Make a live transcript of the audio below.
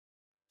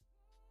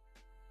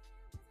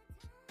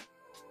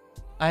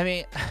I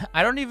mean,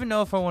 I don't even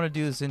know if I want to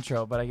do this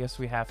intro, but I guess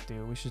we have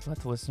to. We should let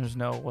the listeners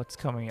know what's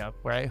coming up,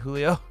 right,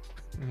 Julio?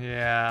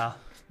 Yeah.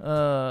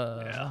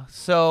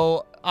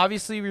 So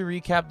obviously we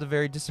recap the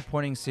very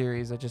disappointing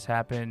series that just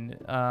happened.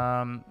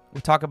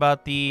 We talk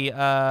about the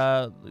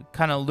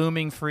kind of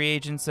looming free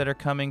agents that are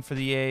coming for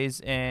the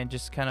A's and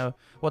just kind of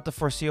what the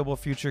foreseeable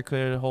future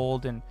could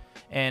hold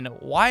and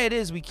why it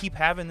is we keep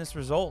having this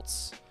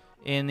results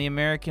in the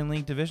American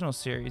League Divisional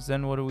Series.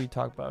 Then what do we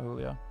talk about,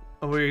 Julio?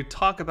 We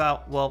talk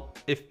about, well,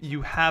 if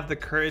you have the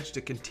courage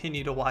to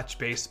continue to watch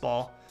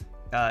baseball,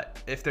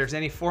 if there's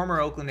any former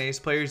Oakland A's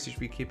players you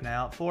should be keeping an eye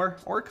out for,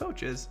 or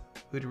coaches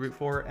who to root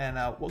for, and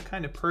what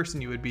kind of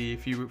person you would be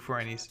if you root for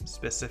any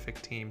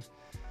specific team.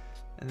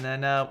 And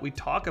then we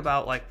talk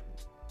about, like,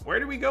 where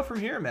do we go from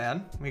here,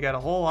 man? We got a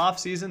whole off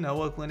season,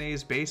 no Oakland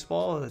A's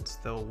baseball. It's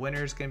the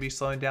winter's going to be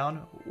slowing down.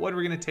 What are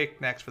we going to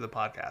take next for the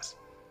podcast?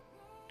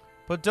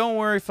 But don't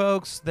worry,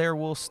 folks. There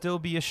will still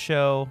be a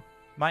show.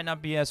 Might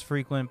not be as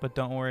frequent, but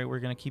don't worry.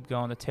 We're going to keep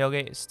going. The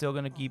tailgate is still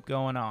going to keep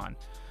going on.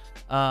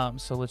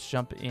 So let's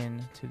jump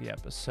into the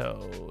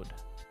episode.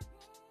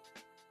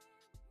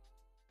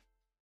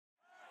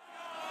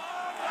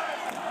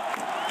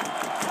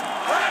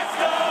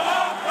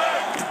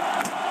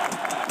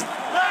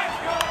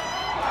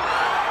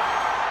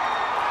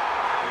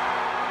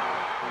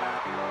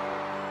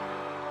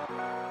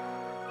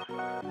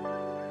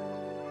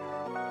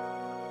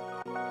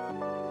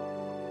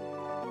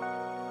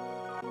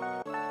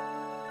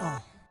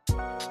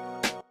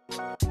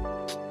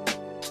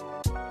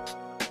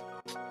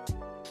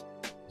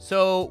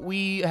 So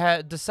we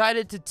had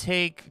decided to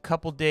take a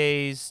couple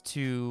days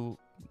to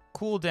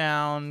cool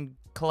down,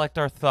 collect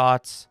our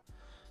thoughts,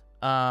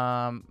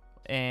 and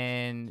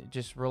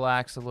just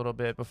relax a little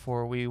bit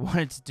before we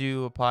wanted to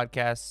do a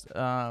podcast.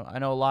 I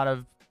know a lot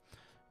of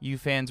you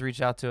fans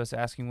reached out to us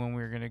asking when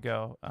we were going to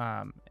go.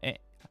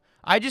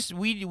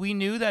 We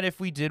knew that if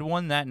we did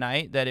one that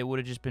night, that it would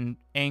have just been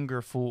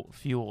anger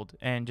fueled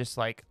and just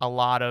like a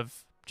lot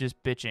of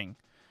just bitching.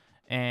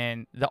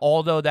 And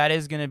although that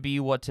is going to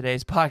be what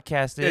today's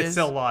podcast is, it's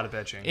still a lot of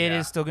bitching. It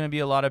is still going to be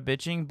a lot of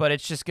bitching, but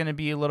it's just going to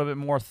be a little bit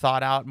more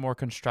thought out, more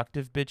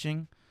constructive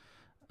bitching.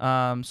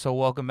 So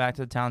welcome back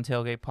to the Town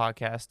Tailgate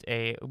Podcast,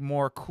 a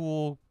more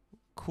cool,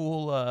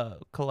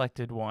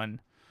 collected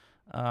one.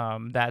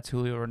 That's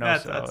Julio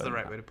Reynoso. That's the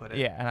right way to put it.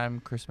 Yeah, and I'm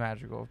Chris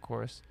Madrigal, of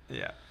course.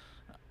 Yeah.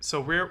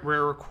 So we're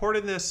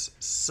recording this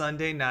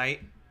Sunday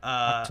night,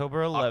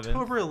 October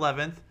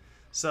 11th.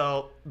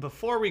 So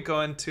before we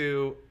go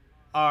into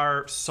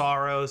our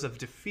sorrows of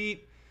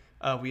defeat,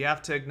 we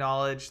have to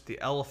acknowledge the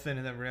elephant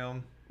in the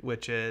room,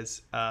 which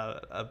is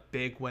a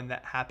big win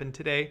that happened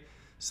today.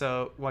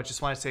 So I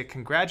just want to say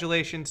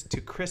congratulations to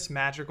Chris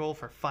Madrigal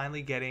for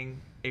finally getting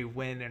a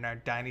win in our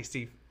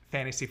Dynasty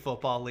Fantasy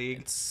Football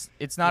League.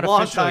 It's not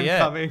Long official time yet.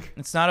 Coming.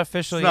 It's not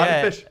official It's not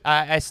yet. official.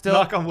 I still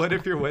knock on wood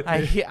if you're with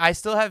me. I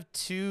still have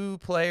 2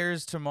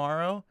 players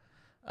tomorrow,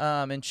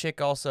 and Chick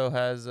also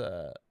has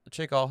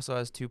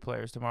 2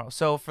 players tomorrow.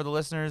 So for the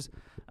listeners,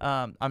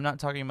 I'm not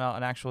talking about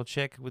an actual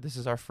Chick. This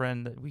is our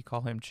friend that we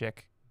call him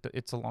Chick.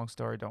 It's a long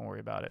story. Don't worry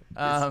about it.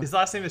 His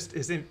last name is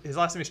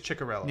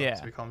Chickarello. Yeah.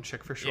 So we call him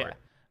Chick for short.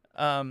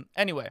 Yeah.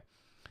 Anyway.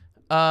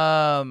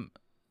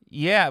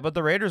 Yeah, but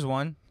the Raiders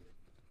won.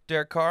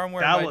 Derek Carr. I'm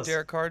wearing my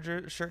Derek Carr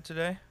shirt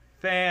today.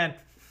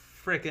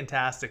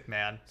 Fan-freaking-tastic,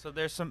 man. So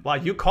there's some. Wow,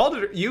 you called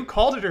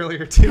it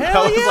earlier too.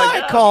 Hell I was yeah,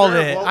 like, I called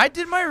sure, it. well, I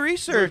did my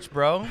research,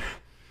 bro.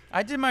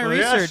 I did my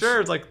research. Yeah,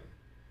 sure. It's like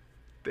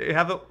they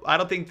have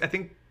I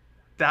think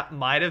that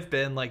might have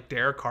been like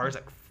Derek Carr's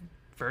like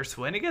first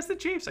win against the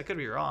Chiefs. I could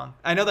be wrong.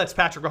 I know that's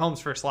Patrick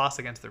Mahomes' first loss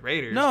against the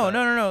Raiders.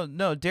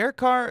 No. Derek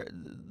Carr,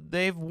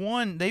 they've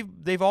won.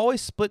 They've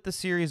always split the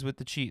series with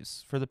the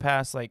Chiefs for the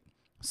past like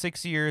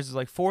 6 years.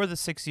 Like 4 of the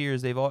 6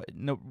 years,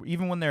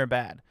 even when they're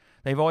bad,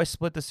 they've always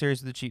split the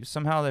series with the Chiefs.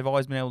 Somehow they've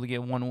always been able to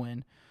get one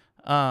win.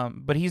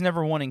 But he's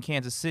never won in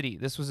Kansas City.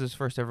 This was his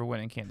first ever win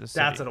in Kansas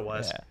City. That's what it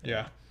was.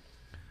 Yeah.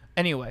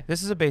 Anyway,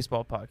 this is a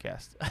baseball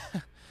podcast.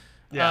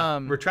 Yeah,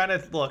 we're trying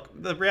to look.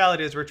 The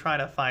reality is we're trying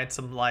to find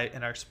some light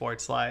in our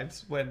sports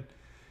lives when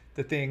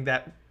the thing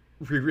that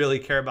we really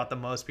care about the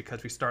most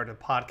because we started a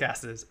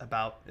podcast is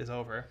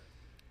over.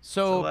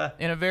 So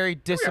in a very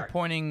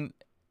disappointing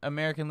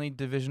American League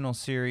Divisional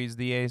Series,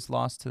 the A's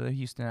lost to the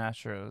Houston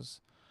Astros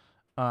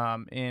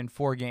in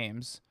 4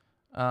 games,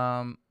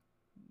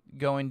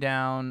 going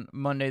down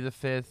Monday the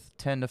 5th,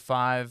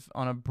 10-5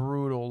 on a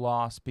brutal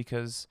loss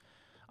because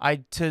I,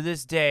 to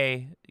this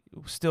day,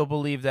 still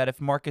believe that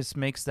if Marcus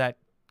makes that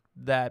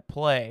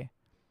play,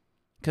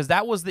 because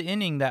that was the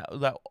inning that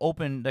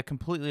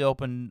completely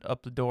opened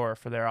up the door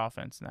for their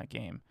offense in that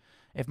game.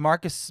 If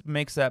Marcus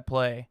makes that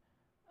play,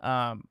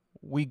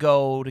 we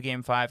go to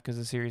Game 5 because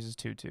the series is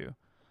 2-2.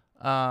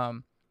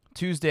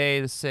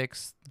 Tuesday the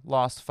 6th,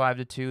 lost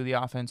 5-2. The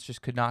offense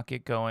just could not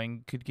get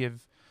going. Could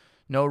give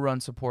no run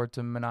support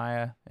to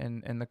Manaea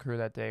and the crew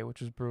that day,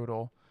 which was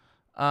brutal.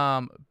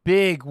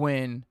 Big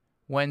win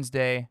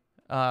Wednesday.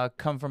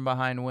 Come from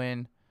behind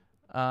win.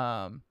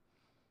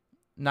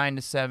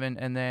 9-7,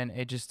 and then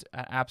it just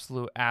an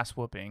absolute ass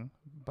whooping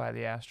by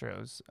the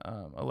Astros,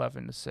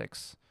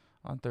 11-6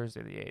 on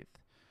Thursday the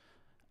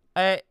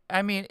 8th.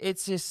 I mean,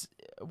 it's just,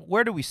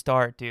 where do we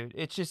start, dude?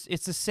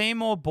 It's the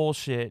same old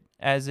bullshit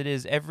as it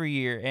is every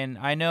year. And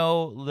I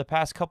know the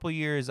past couple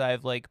years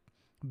I've like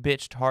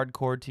bitched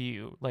hardcore to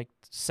you like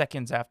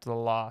seconds after the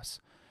loss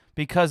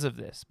because of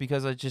this,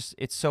 because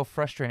it's so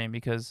frustrating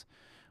because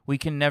we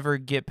can never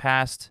get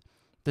past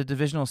the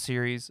divisional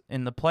series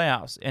in the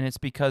playoffs, and it's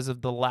because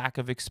of the lack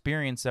of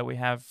experience that we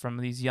have from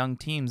these young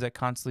teams that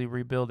constantly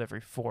rebuild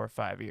every 4 or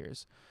 5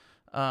 years.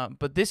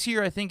 But this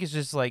year I think is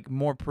just like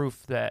more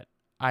proof that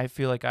I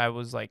feel like I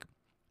was like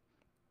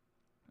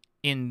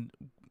in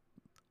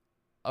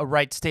a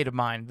right state of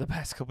mind the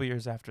past couple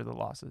years after the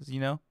losses, you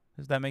know?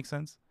 Does that make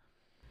sense?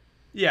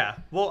 Yeah.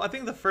 Well, I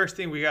think the first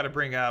thing we got to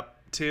bring up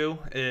too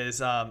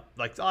is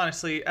like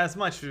honestly, as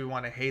much as we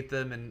want to hate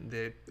them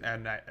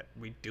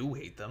we do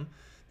hate them.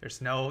 There's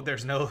no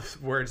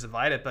words to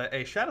divide it, but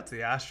hey, shout out to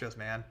the Astros,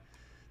 man.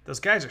 Those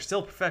guys are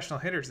still professional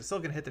hitters. They're still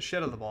going to hit the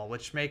shit out of the ball,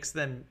 which makes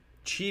them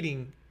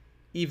cheating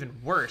even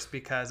worse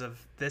because of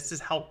this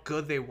is how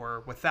good they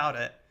were without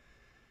it.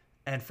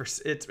 And for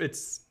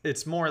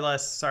it's more or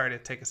less, sorry to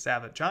take a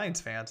stab at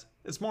Giants fans,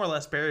 it's more or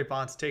less Barry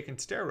Bonds taking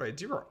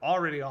steroids. You were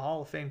already a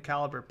Hall of Fame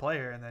caliber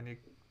player, and then you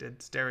did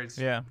steroids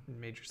and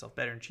made yourself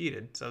better and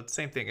cheated. So it's the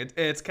same thing.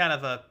 It's kind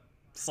of a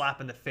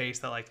slap in the face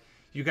that like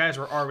you guys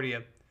were already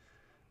a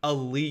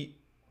elite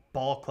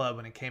ball club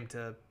when it came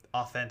to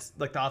offense,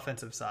 like the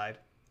offensive side,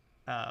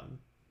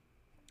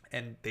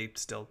 and they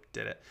still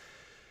did it.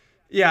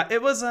 Yeah,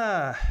 it was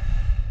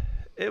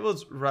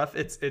rough.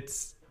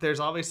 It's there's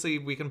obviously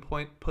we can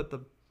put the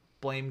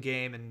blame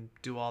game and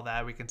do all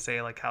that. We can say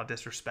like how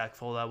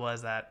disrespectful that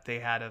was that they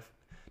had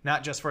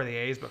not just for the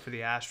A's but for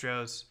the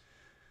Astros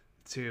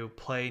to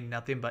play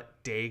nothing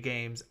but day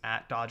games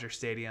at Dodger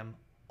Stadium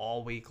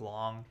all week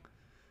long,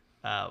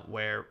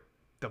 where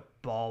the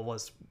ball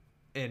was.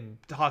 In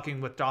talking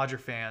with Dodger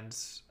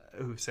fans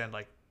who said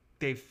like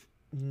they've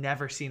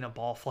never seen a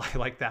ball fly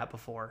like that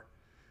before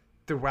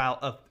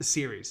throughout a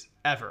series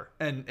ever,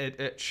 and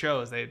it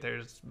shows.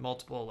 There's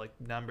multiple like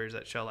numbers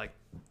that show like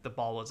the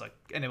ball was like,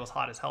 and it was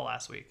hot as hell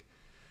last week.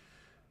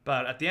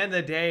 But at the end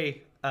of the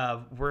day,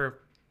 we're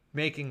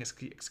making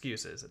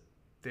excuses.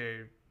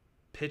 Their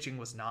pitching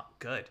was not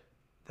good.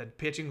 The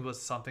pitching was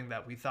something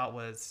that we thought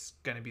was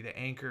going to be the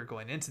anchor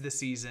going into the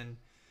season.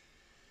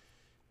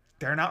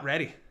 They're not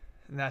ready.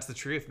 And that's the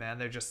truth, man.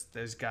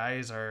 Those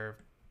guys are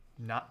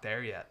not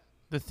there yet.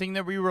 The thing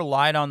that we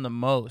relied on the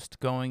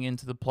most going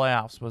into the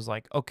playoffs was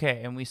like,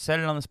 okay, and we said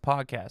it on this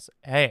podcast,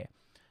 hey,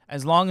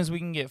 as long as we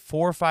can get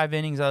 4 or 5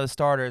 innings out of the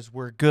starters,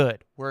 we're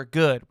good. We're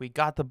good. We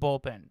got the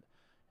bullpen.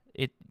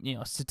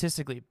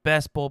 Statistically,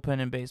 best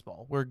bullpen in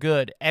baseball. We're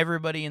good.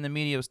 Everybody in the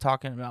media was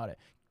talking about it.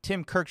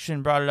 Tim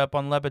Kirkshin brought it up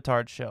on Le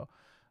Batard's show.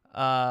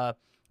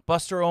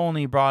 Buster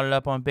Olney brought it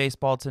up on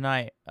Baseball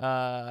Tonight.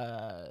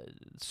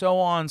 So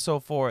on and so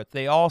forth.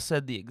 They all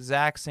said the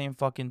exact same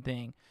fucking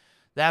thing.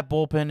 That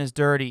bullpen is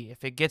dirty.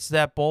 If it gets to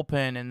that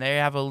bullpen and they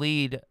have a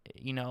lead,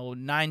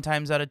 9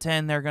 times out of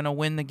 10, they're going to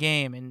win the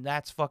game. And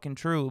that's fucking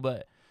true.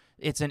 But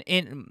at the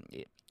end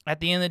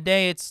of the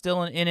day, it's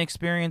still an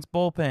inexperienced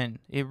bullpen.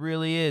 It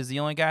really is. The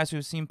only guys who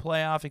have seen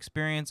playoff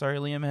experience are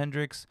Liam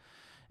Hendricks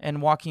and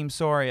Joaquim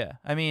Soria.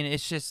 I mean,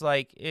 it's just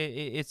like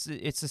it's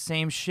the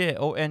same shit.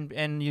 Oh, and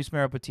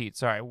Yusmeiro Petit,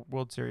 sorry,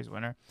 World Series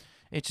winner.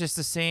 It's just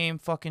the same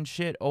fucking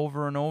shit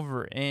over and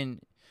over. And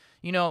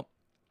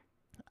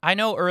I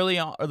know early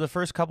on, or the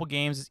first couple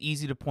games, it's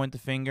easy to point the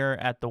finger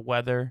at the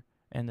weather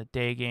and the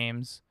day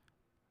games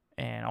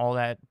and all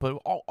that. But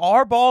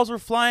our balls were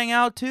flying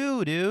out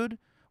too, dude.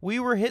 We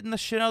were hitting the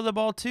shit out of the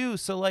ball too.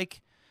 So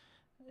like.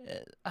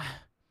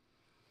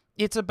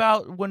 It's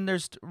about when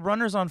there's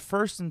runners on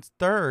first and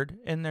third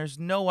and there's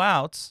no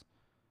outs.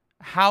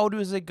 How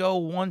does it go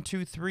 1,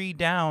 2, 3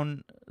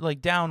 down,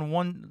 like down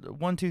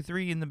 1, 2,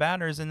 3 in the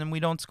batters, and then we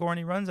don't score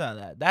any runs out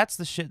of that? That's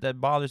the shit that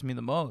bothers me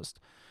the most.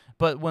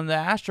 But when the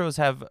Astros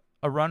have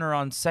a runner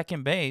on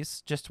second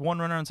base, just one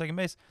runner on second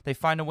base, they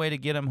find a way to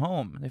get him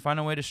home. They find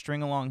a way to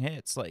string along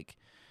hits. Like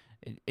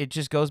it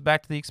just goes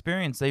back to the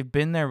experience. They've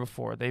been there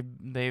before.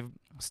 They've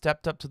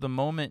stepped up to the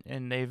moment,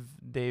 and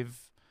they've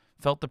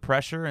felt the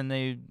pressure, and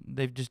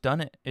they've just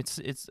done it. It's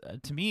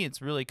to me,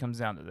 it's really comes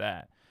down to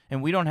that,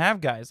 and we don't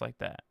have guys like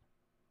that.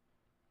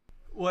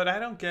 What I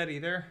don't get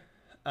either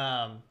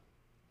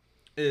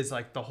is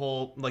like the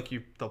whole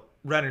the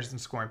runners in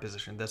scoring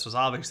position. This was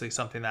obviously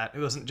something that it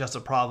wasn't just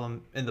a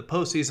problem in the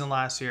postseason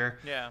last year,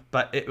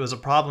 but it was a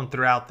problem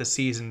throughout the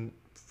season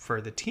for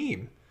the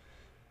team,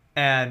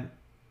 and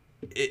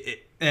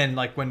and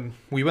like when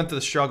we went through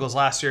the struggles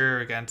last year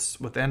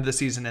with the end of the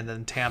season, and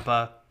then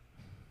Tampa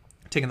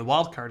taking the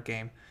wild card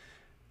game,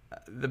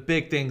 the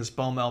big things,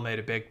 Bomel made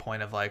a big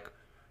point of like,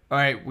 all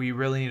right, we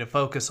really need to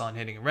focus on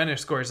hitting runner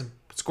scores and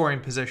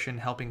scoring position,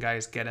 helping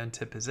guys get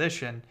into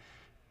position.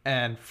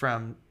 And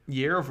from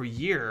year over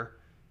year,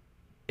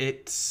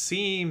 it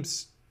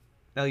seems,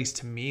 at least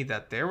to me,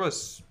 that there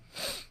was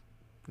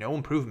no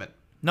improvement.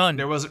 None.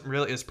 There wasn't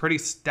really. It was pretty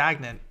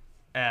stagnant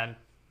And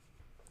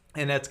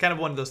it's kind of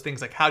one of those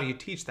things, like, how do you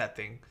teach that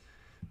thing?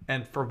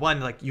 And for one,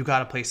 like, you got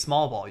to play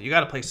small ball. You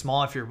got to play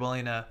small if you're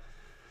willing to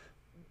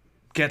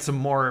get some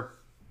more,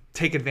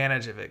 take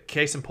advantage of it.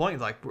 Case in point,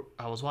 like,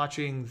 I was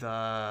watching the,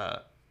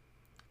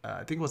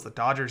 I think it was the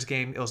Dodgers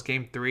game. It was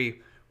game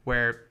 3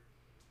 where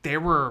they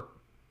were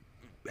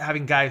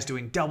having guys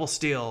doing double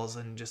steals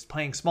and just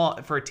playing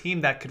small for a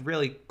team that could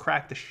really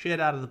crack the shit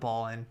out of the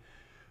ball and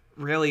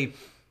really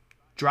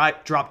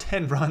drop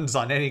 10 runs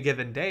on any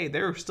given day.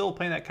 They were still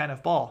playing that kind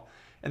of ball.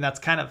 And that's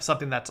kind of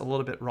something that's a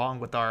little bit wrong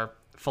with our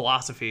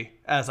philosophy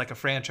as like a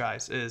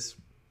franchise. Is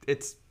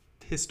it's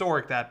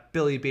historic that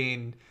Billy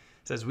Beane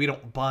says we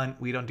don't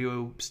bunt, we don't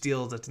do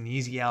steals, it's an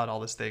easy out, all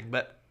this thing.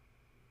 But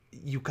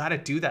you got to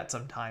do that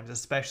sometimes,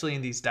 especially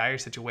in these dire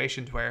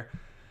situations where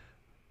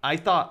I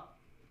thought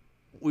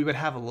we would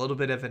have a little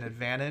bit of an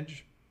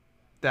advantage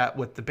that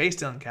with the base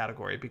stealing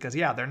category, because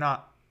they're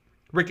not,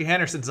 Ricky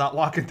Henderson's not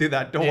walking through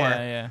that door.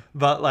 Yeah.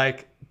 But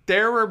like,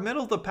 they were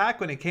middle of the pack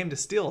when it came to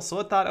steals. So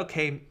I thought,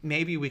 okay,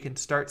 maybe we can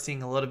start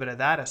seeing a little bit of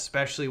that,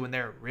 especially when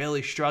they're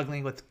really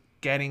struggling with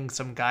getting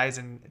some guys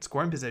in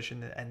scoring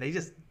position, and they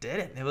just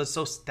didn't. It was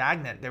so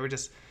stagnant. They were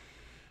just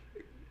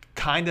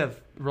kind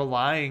of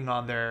relying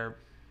on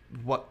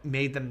what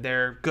made them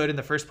their good in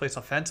the first place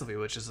offensively,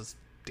 which is just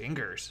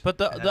dingers. But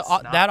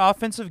that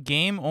offensive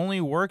game only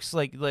works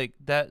like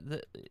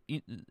that.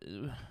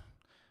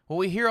 What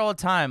we hear all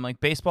the time, like,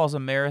 baseball's a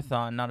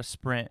marathon, not a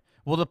sprint.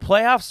 Well, the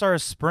playoffs are a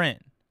sprint.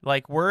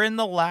 Like, we're in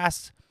the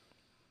last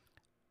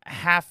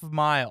half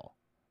mile,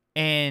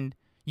 and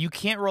you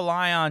can't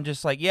rely on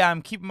just like,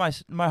 I'm keeping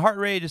my heart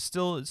rate is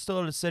still at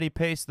a steady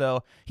pace,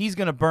 though. He's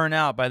gonna burn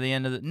out by the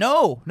end of the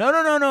no.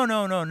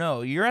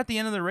 You're at the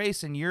end of the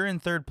race and you're in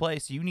third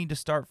place. You need to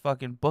start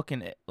fucking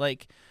booking it.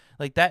 Like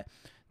that.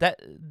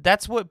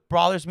 That's what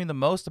bothers me the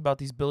most about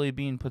these Billy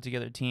Beane put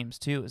together teams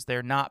too, is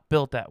they're not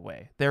built that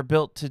way. They're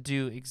built to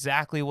do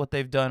exactly what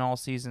they've done all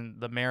season,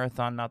 the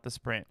marathon, not the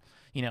sprint.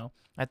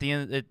 At the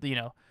end,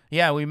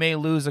 we may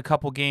lose a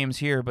couple games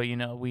here, but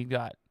we've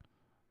got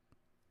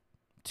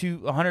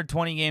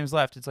 120 games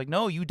left. It's like,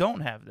 no, you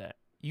don't have that.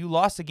 You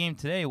lost a game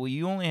today. Well,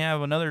 you only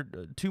have another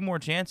 2 more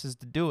chances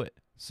to do it.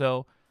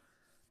 So,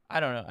 I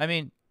don't know. I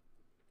mean,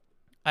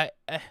 I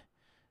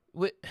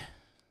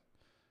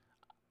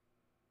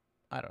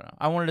don't know.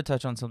 I wanted to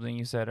touch on something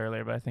you said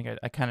earlier, but I think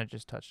I kind of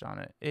just touched on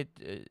it.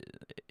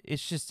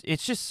 It's just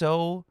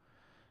so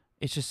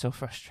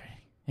frustrating.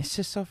 It's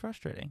just so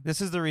frustrating. This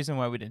is the reason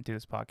why we didn't do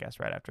this podcast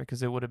right after,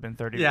 because it would have been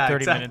 30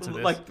 minutes of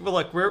this. Like,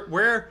 look,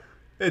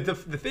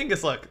 the thing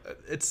is, look,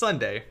 it's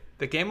Sunday.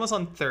 The game was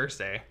on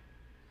Thursday,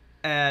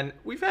 and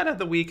we've had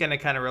the weekend to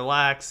kind of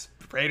relax.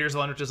 Raiders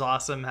won, which is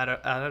awesome. Had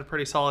a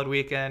pretty solid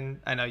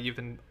weekend. I know you've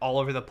been all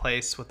over the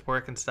place with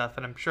work and stuff,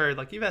 and I'm sure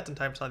like you've had some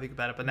time to think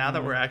about it. But now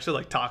that we're actually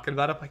like talking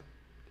about it, I'm like,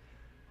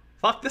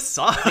 fuck, this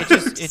sucks.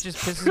 It just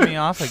pisses me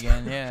off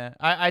again. Yeah,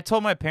 I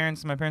told my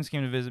parents. My parents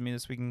came to visit me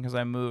this weekend because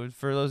I moved.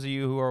 For those of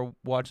you who are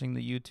watching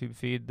the YouTube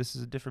feed, this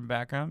is a different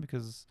background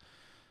because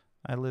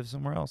I live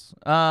somewhere else.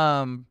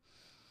 And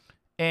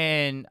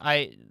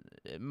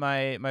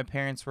my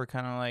parents were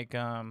kind of like,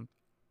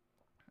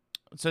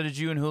 so did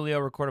you and Julio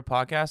record a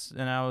podcast?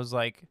 And I was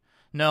like,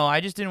 no, I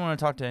just didn't want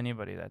to talk to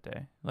anybody that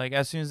day. Like,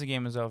 as soon as the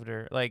game was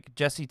over, like,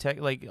 Jesse,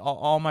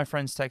 all my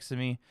friends texted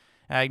me.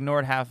 I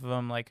ignored half of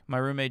them. Like, my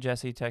roommate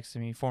Jesse texted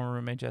me, former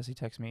roommate Jesse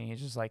texted me.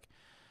 He's just like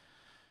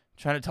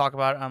trying to talk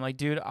about it. I'm like,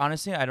 dude,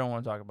 honestly, I don't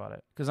want to talk about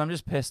it because I'm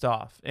just pissed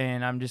off,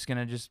 and I'm just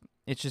gonna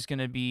it's just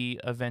gonna be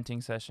a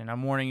venting session.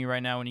 I'm warning you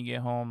right now. When you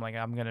get home, like,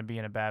 I'm gonna be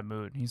in a bad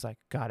mood. He's like,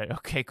 got it.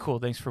 Okay, cool.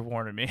 Thanks for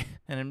warning me.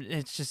 And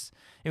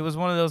it was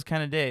one of those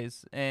kind of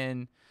days.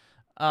 And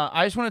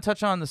I just want to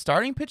touch on the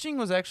starting pitching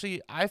was actually,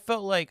 I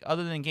felt like,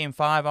 other than Game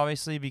 5,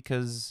 obviously,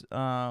 because he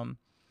kind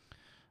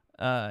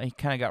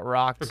of got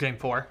rocked. Or Game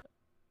 4.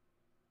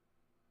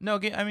 No,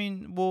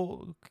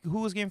 who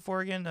was Game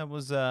 4 again? That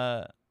was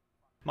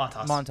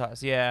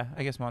Montas. Yeah,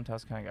 I guess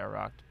Montas kind of got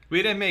rocked.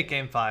 We didn't make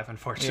Game 5,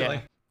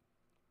 unfortunately.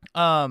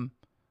 Yeah.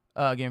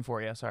 Game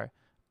 4, yeah, sorry.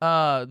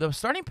 The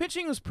starting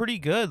pitching was pretty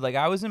good. Like,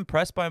 I was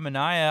impressed by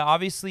Manaea.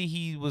 Obviously,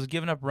 he was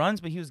giving up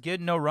runs, but he was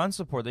getting no run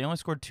support. They only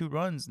scored 2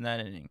 runs in that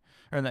inning,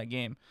 or in that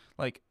game.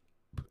 Like,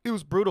 it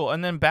was brutal.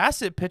 And then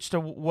Bassett pitched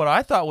what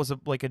I thought was a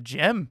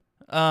gem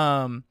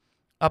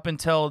up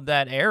until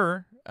that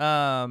error.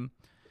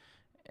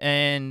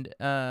 And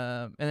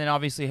then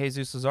obviously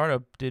Jesus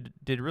Luzardo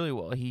did really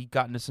well. He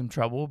got into some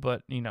trouble,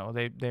 but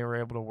they were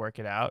able to work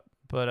it out.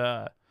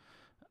 But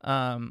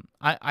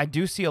I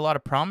do see a lot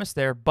of promise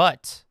there.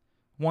 But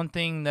one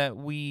thing that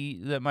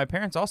my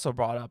parents also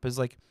brought up is,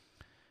 like,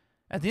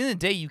 at the end of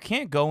the day, you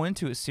can't go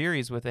into a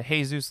series with a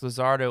Jesus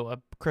Luzardo,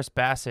 a Chris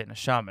Bassett, and a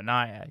Sean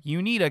Manaea.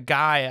 You need a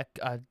guy,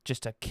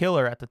 just a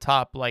killer at the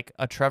top, like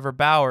a Trevor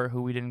Bauer,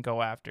 who we didn't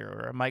go after,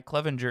 or a Mike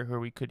Clevenger, who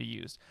we could have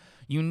used.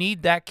 You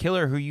need that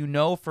killer who you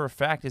know for a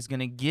fact is going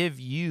to give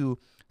you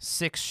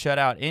 6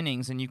 shutout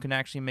innings, and you can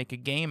actually make a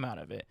game out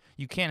of it.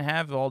 You can't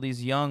have all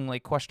these young,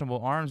 like,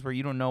 questionable arms where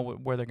you don't know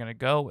where they're going to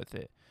go with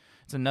it.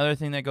 It's another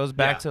thing that goes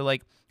back Yeah. to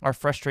like our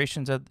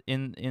frustrations at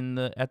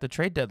the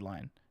trade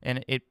deadline,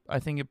 and I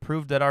think it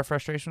proved that our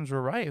frustrations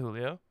were right,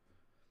 Julio.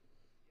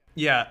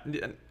 Yeah,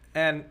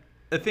 and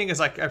the thing is,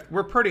 like,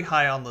 we're pretty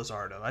high on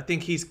Luzardo. I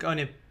think he's going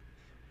to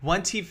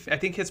I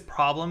think his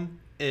problem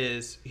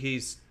is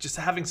he's just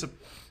having some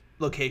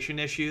location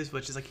issues,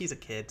 which is like he's a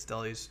kid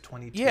still. He's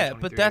 22. Yeah, but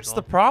 23 that's years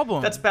the old.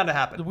 problem. That's bound to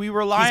happen. We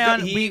rely He's got-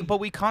 on he- but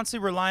we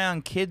constantly rely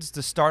on kids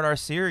to start our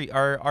series,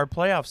 our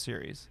playoff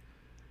series.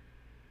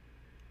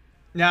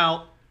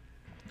 Now,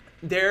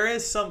 there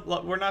is some.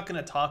 We're not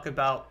going to talk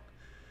about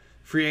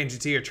free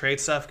agency or trade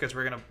stuff because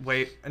we're going to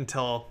wait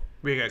until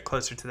we get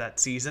closer to that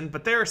season.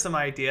 But there are some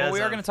ideas. Well,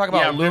 we are of- going to talk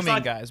about there's looming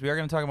not- guys. We are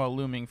going to talk about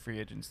looming free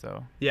agents,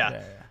 though.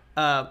 Yeah.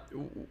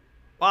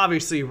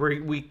 Obviously,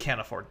 we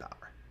can't afford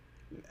Bauer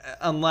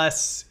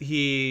unless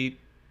he's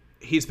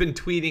been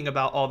tweeting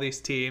about all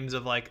these teams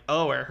of like,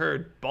 oh, I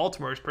heard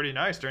Baltimore's pretty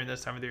nice during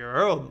this time of the year.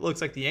 Oh, it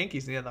looks like the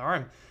Yankees need the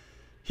arm.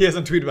 He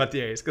hasn't tweeted about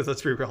the A's because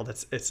let's be real,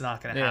 it's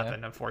not going to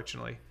happen,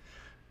 unfortunately.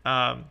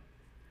 But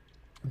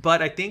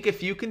I think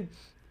if you can,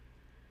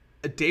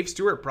 Dave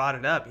Stewart brought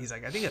it up. He's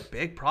like, I think a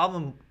big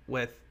problem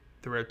with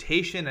the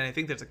rotation, and I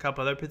think there's a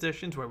couple other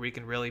positions where we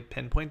can really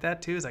pinpoint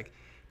that too, is like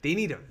they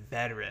need a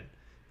veteran.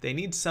 They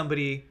need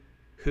somebody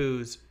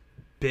who's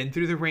been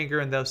through the ringer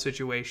in those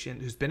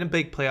situations, who's been in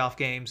big playoff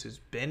games, who's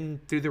been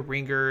through the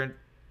ringer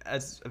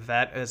as a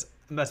vet. As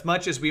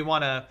much as we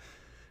want to,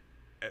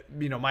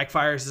 Mike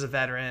Fiers is a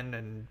veteran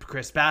and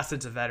Chris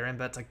Bassett's a veteran,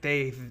 but it's like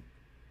they've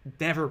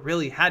never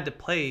really had to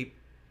play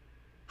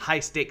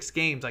high stakes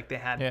games like they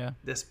had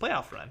this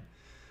playoff run.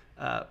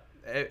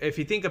 If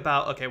you think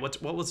about, okay,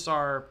 what was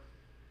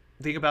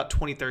think about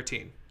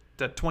 2013,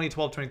 the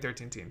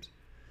 2012-2013 teams.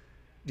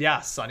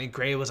 Yeah, Sonny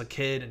Gray was a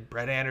kid, and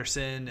Brett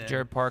Anderson, and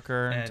Jared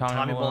Parker, and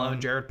Tommy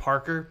Malone, Jared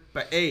Parker.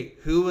 But hey,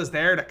 who was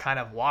there to kind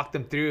of walk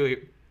them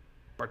through?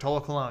 Bartolo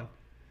Colon.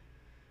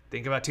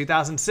 Think about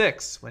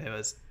 2006 when it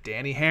was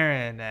Danny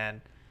Herron and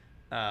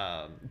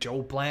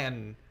Joe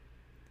Blanton.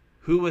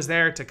 Who was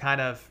there to kind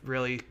of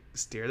really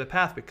steer the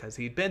path because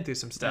he'd been through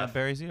some stuff?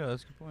 Barry Zito,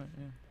 that's a good point.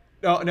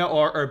 Yeah. No,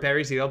 or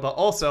Barry Zito, but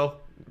also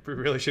we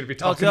really shouldn't be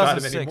talking about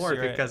him anymore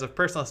because of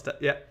personal stuff.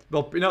 Yeah,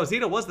 well, no,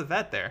 Zito was the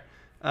vet there.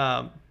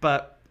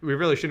 But we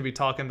really shouldn't be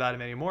talking about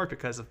him anymore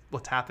because of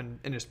what's happened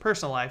in his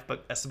personal life.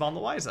 But Esteban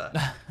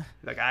Loaiza,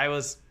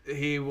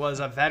 he was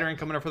a veteran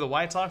coming up for the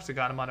White Sox. We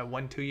got him on a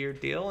 1-2 year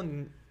deal,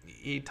 and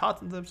he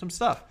taught them some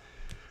stuff.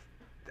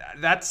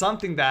 That's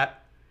something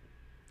that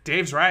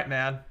Dave's right,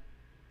 man.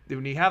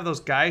 When you have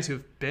those guys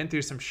who've been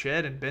through some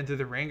shit and been through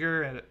the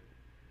ringer,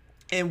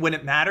 and when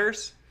it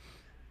matters,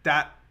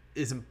 that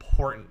is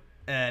important.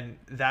 And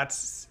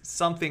that's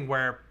something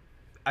where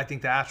I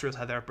think the Astros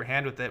had their upper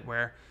hand with it,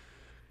 where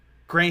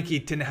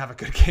Greinke didn't have a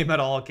good game at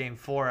all. Game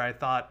 4, I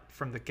thought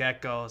from the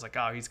get-go, I was like,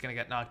 oh, he's going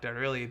to get knocked out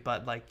early.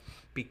 But like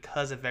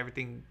because of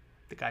everything,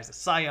 the guy's a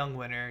Cy Young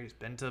winner. He's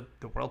been to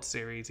the World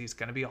Series. He's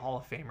going to be a Hall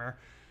of Famer.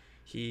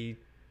 He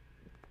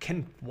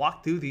can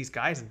walk through these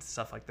guys and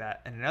stuff like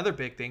that. And another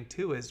big thing,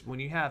 too, is when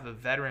you have a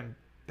veteran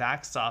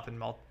backstop in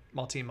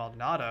Martin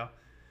Maldonado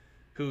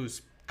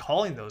who's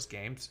calling those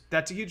games,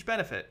 that's a huge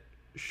benefit.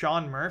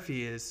 Sean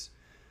Murphy's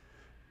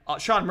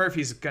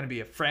going to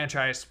be a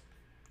franchise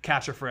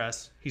catcher for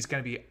us. He's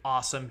going to be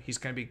awesome. He's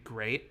going to be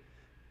great.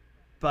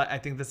 But I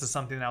think this is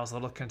something that I was a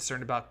little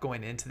concerned about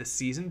going into the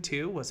season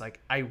too, was like,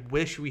 I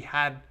wish we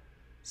had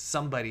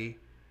somebody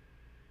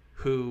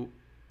who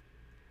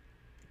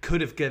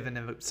could have given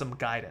him some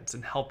guidance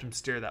and helped him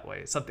steer that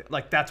way. Something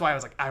like, that's why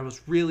I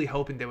was really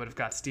hoping they would have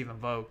got Stephen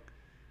Vogt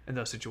in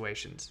those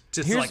situations.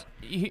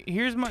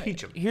 Here's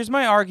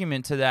my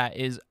argument to that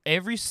is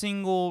every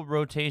single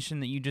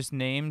rotation that you just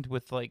named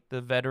with like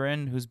the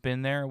veteran who's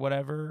been there or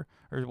whatever,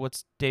 or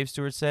what Dave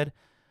Stewart said,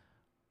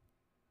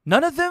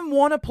 none of them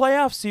won a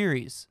playoff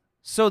series.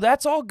 So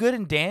that's all good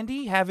and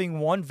dandy having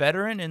one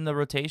veteran in the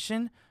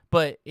rotation,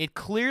 but it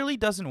clearly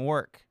doesn't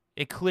work.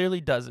 It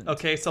clearly doesn't.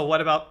 Okay, so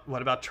what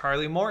about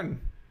Charlie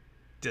Morton?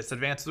 Just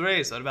advanced the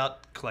Rays. What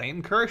about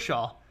Clayton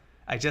Kershaw?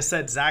 I just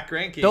said Zach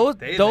Greinke.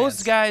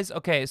 Those guys.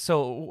 Okay,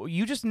 so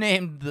you just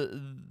named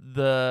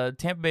the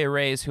Tampa Bay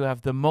Rays, who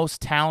have the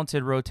most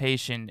talented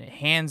rotation,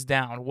 hands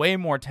down, way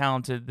more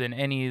talented than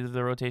any of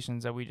the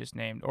rotations that we just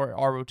named, or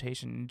our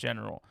rotation in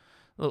general.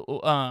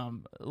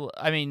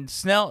 I mean,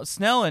 Snell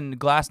and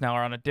Glasnow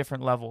are on a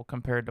different level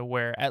compared to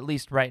where, at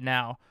least right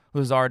now,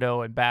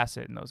 Luzardo and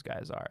Bassett and those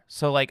guys are.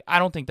 So, like, I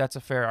don't think that's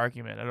a fair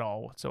argument at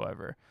all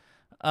whatsoever.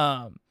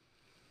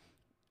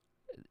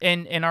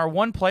 And our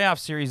one playoff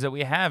series that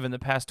we have in the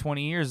past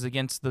 20 years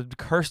against the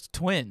cursed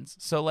Twins.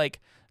 So, like,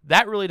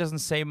 that really doesn't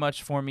say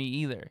much for me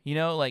either. You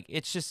know, like,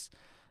 it's just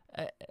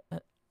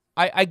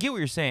I get what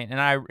you're saying,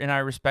 and I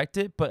respect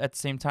it, but at the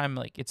same time,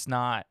 like, it's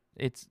not.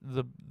 It's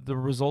the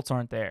results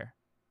aren't there.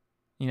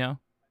 You know?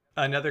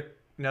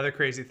 Another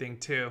crazy thing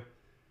too.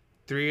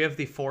 3 of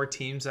the 4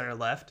 teams that are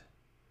left,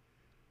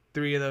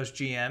 3 of those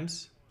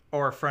GMs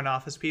or front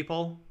office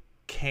people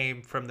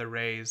came from the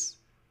Rays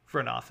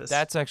front office.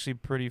 That's actually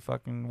pretty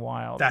fucking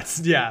wild.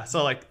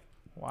 So like,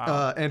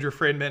 wow. Andrew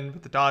Friedman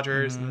with the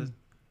Dodgers, and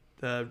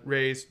the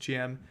Rays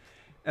GM,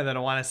 and then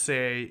I want to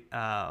say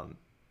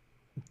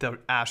the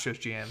Astros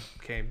GM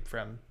came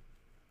from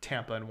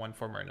Tampa in one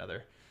form or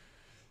another.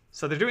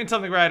 So they're doing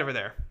something right over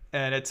there.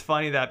 And it's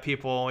funny that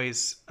people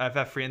always, I've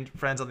had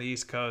friends on the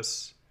East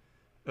Coast,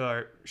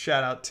 or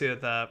shout out to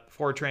the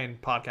 4Train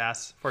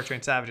podcast,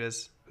 4Train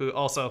Savages, who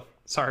also,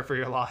 sorry for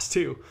your loss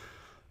too.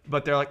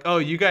 But they're like, oh,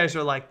 you guys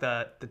are like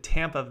the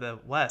Tampa of the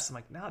West. I'm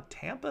like, no,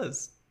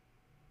 Tampa's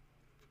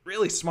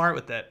really smart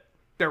with it.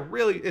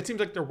 It seems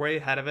like they're way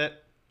ahead of it.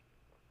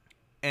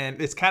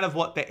 And it's kind of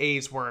what the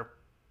A's were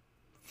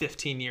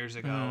 15 years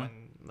ago and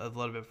a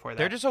little bit before that.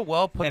 They're just a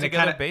well put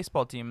together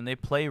baseball team, and they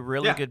play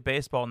really good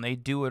baseball, and they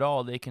do it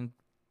all. They can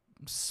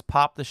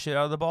pop the shit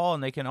out of the ball,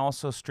 and they can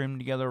also string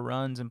together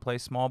runs and play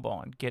small ball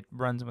and get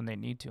runs when they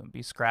need to and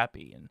be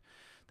scrappy. And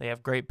they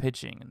have great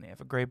pitching, and they have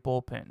a great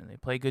bullpen, and they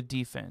play good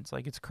defense.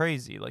 Like, it's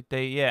crazy. Like,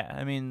 they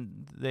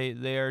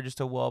are just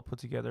a well put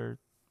together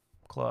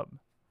club.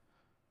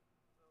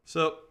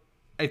 So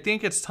I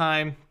think it's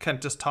time, kind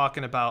of just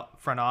talking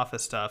about front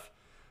office stuff.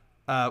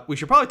 We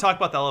should probably talk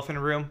about the elephant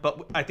in the room,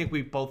 but I think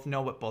we both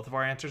know what both of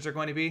our answers are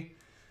going to be.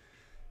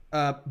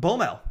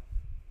 Bomel.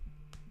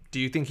 Do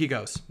you think he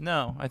goes?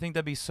 No, I think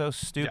that'd be so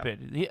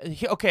stupid.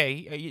 Yeah.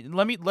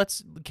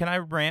 Can I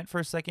rant for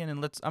a second?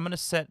 And I'm going to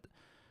set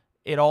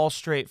it all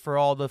straight for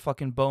all the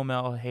fucking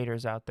Bomel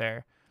haters out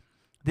there.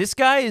 This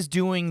guy is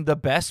doing the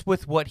best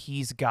with what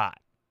he's got.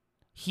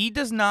 He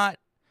does not,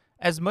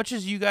 as much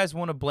as you guys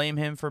want to blame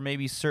him for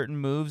maybe certain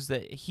moves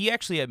that he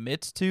actually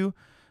admits to,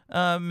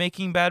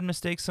 making bad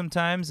mistakes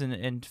sometimes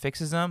and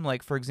fixes them.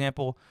 Like, for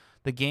example,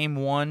 the game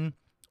one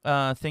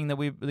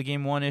the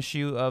game one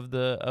issue of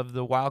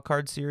the wild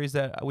card series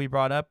that we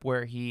brought up,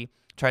 where he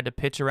tried to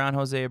pitch around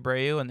Jose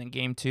Abreu, and then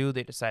game two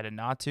they decided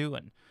not to,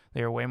 and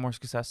they were way more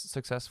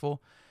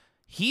successful.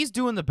 He's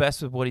doing the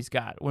best with what he's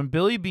got.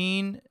 Billy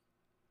Beane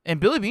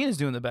is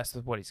doing the best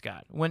with what he's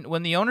got.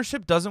 When the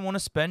ownership doesn't want to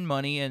spend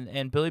money,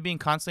 and Billy Beane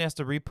constantly has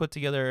to re-put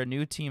together a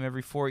new team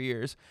every 4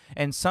 years,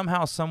 and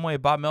somehow, some way,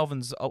 Bob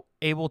Melvin's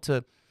able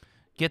to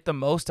get the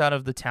most out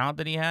of the talent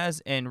that he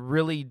has, and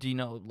really,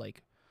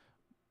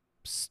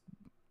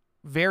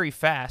 very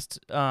fast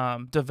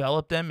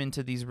develop them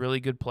into these really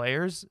good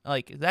players.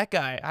 Like, that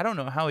guy, I don't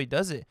know how he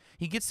does it.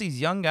 He gets these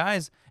young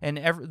guys, and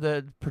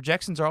the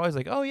projections are always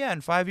like, oh yeah,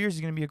 in 5 years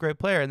he's going to be a great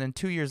player, and then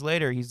 2 years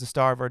later he's the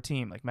star of our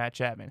team, like Matt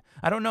Chapman.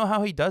 I don't know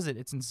how he does it.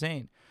 It's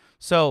insane.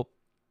 So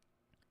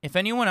if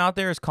anyone out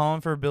there is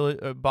calling for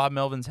Bob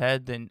Melvin's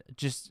head, then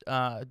just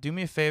do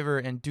me a favor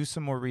and do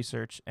some more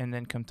research, and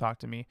then come talk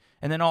to me,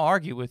 and then I'll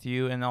argue with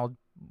you, and I'll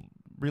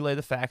relay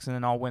the facts, and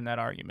then I'll win that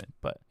argument.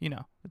 But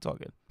it's all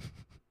good.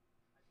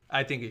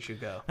 I think he should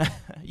go.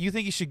 You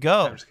think he should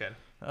go? I'm just kidding.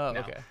 Oh, no.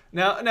 Okay.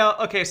 No.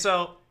 Okay,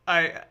 so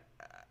I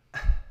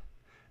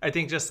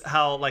think just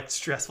how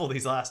stressful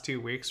these last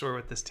 2 weeks were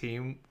with this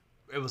team.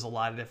 It was a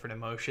lot of different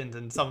emotions,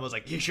 and someone was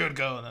like, "You should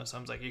go," and then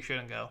someone's like, "You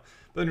shouldn't go."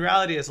 But in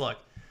reality, is look,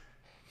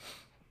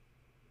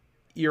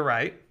 you're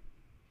right.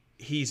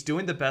 He's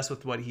doing the best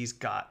with what he's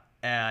got,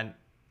 and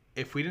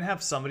if we didn't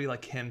have somebody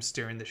like him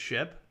steering the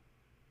ship,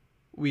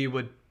 we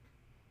would.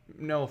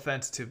 No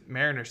offense to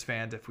Mariners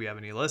fans if we have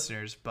any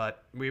listeners,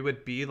 but we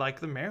would be like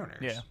the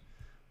Mariners.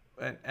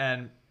 Yeah.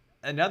 And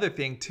another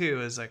thing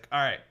too is all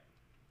right,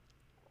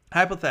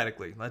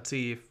 hypothetically, let's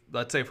say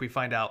if we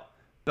find out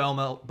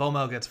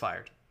Bomel gets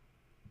fired,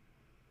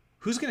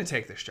 who's going to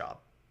take this job?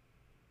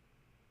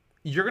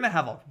 You're going to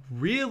have a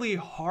really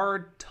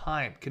hard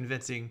time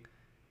convincing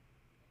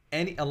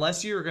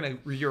unless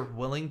you're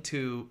willing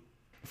to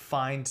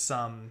find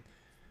some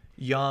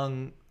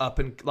young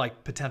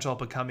potential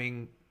up and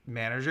coming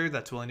manager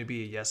that's willing to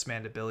be a yes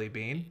man to Billy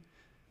Beane,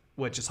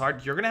 which is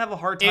hard. You're gonna have a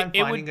hard time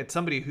finding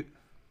somebody who.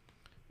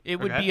 It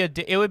would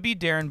be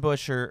Darren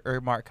Bush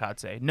or Mark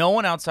Kotze. No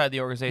one outside the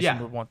organization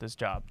would want this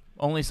job.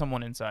 Only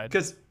someone inside.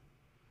 Because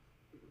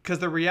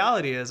the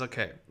reality is,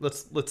 okay,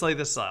 let's lay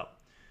this out.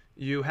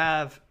 You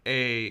have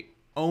a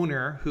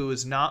owner who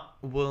is not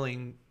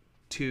willing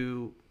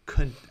to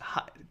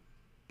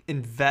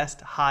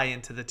invest high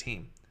into the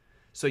team,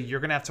 so you're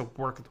gonna have to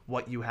work with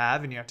what you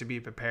have, and you have to be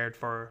prepared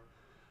for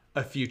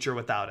a future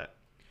without it.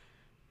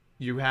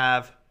 You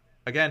have,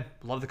 again,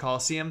 love the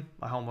Coliseum,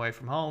 my home away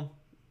from home,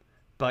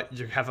 but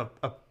you have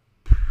a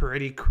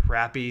pretty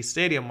crappy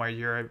stadium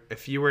where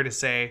if you were to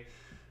say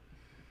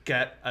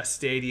get a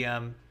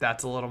stadium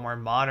that's a little more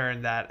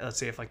modern, that let's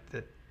say if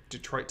the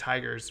Detroit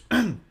Tigers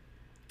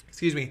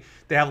excuse me,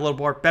 they have a little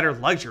more better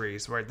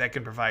luxuries where they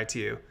can provide to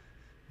you,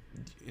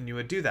 and you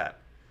would do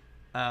that.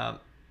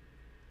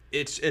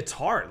 It's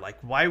hard.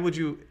 Why would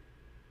you?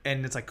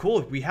 And it's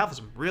cool, we have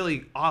some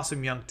really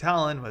awesome young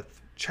talent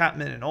with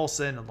Chapman and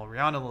Olsen and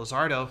Laureano and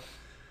Luzardo.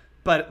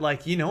 But,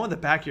 in the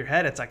back of your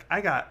head, it's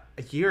I got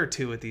a year or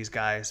two with these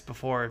guys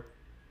before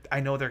I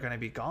know they're going to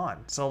be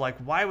gone. So,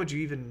 why would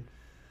you even,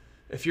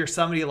 if you're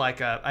somebody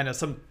I know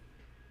some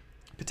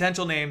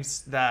potential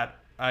names that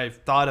I've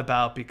thought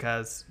about,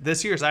 because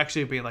this year is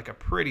actually being a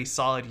pretty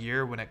solid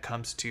year when it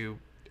comes to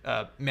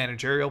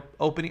managerial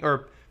opening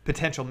or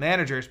potential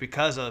managers,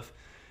 because of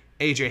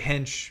AJ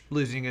Hinch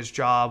losing his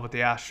job with the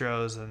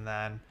Astros, and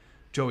then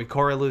Joey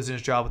Cora losing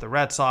his job with the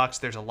Red Sox.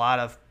 There's a lot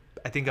of,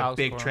 I think, a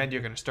big trend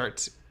you're going to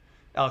start.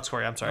 Alex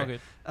Cora, I'm sorry.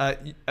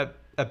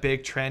 A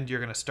big trend you're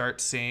going to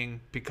start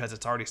seeing, because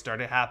it's already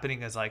started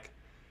happening, is like,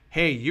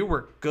 hey, you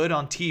were good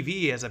on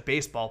TV as a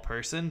baseball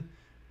person.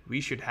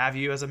 We should have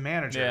you as a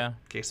manager. Yeah.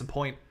 Case in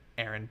point,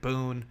 Aaron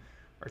Boone,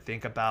 or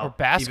think about or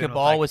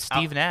basketball with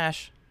Steve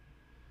Nash.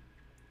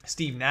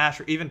 Steve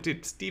Nash, or even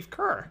Steve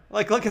Kerr.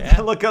 Like, look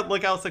at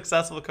look how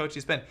successful a coach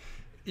he's been.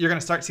 You're going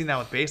to start seeing that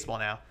with baseball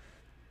now.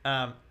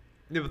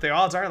 But the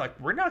odds are, like,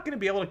 we're not going to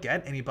be able to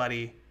get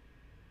anybody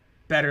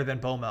better than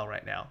Baumel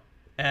right now.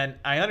 And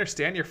I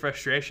understand your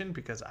frustration,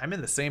 because I'm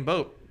in the same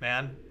boat,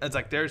 man. It's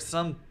like there's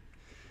some.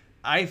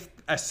 As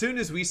soon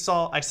as I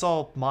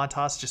saw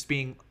Montas just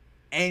being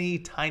any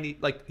tiny,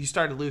 like, he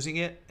started losing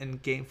it in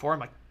Game 4. I'm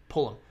like,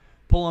 pull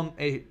him.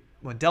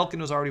 When Delkin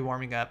was already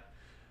warming up,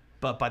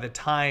 but by the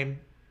time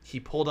he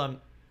pulled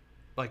him,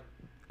 like,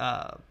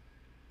 Montas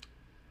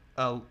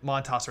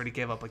already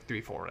gave up like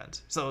 3-4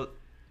 runs. So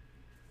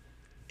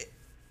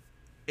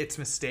it's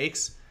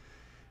mistakes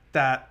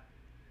that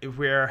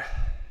where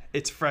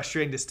it's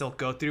frustrating to still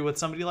go through with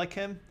somebody like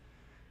him,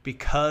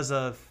 because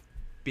of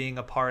being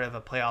a part of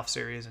a playoff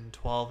series in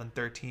 12 and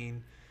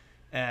 13,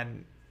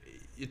 and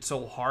it's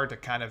so hard to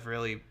kind of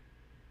really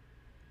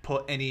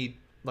put any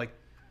like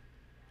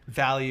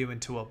value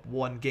into a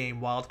one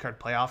game wildcard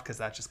playoff, because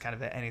that's just kind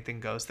of an anything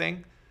goes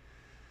thing.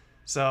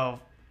 So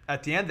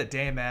at the end of the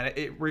day, man,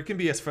 we can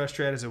be as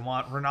frustrated as we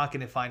want. We're not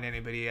going to find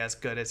anybody as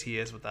good as he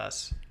is with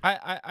us.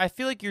 I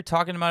feel like you're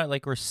talking about it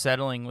like we're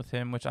settling with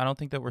him, which I don't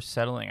think that we're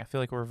settling. I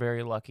feel like we're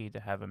very lucky to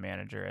have a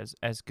manager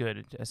as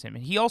good as him.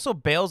 And he also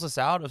bails us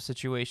out of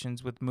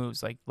situations with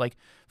moves. Like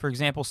for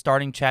example,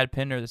 starting Chad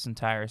Pinder this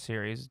entire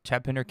series.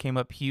 Chad Pinder came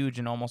up huge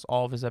in almost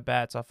all of his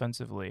at-bats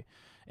offensively.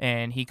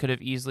 And he could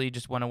have easily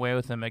just went away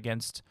with him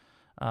against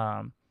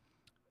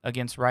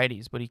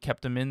righties, but he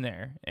kept him in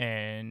there,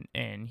 and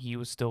he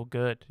was still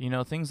good.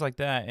 Things like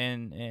that,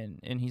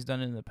 and he's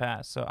done it in the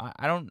past. So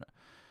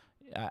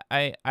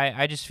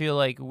I just feel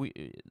like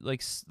we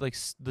like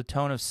the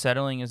tone of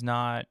settling is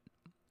not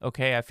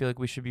okay. I feel like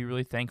we should be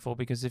really thankful,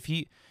 because if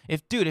he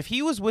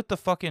was with the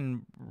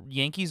fucking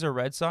Yankees or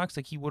Red Sox,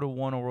 like, he would have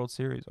won a World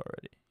Series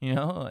already.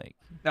 Like,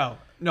 no,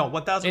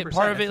 1,000%.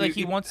 Part of it, like,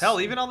 he wants,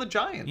 hell, even on the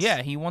Giants.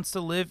 Yeah, he wants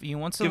to live. He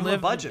wants to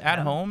live at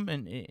home,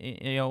 and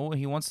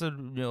he wants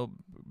to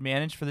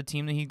manage for the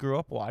team that he grew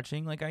up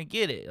watching. Like, I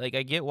get it. Like,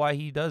 I get why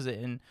he does it,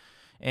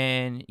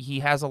 and he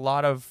has a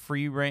lot of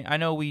free reign. I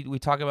know we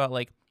talk about,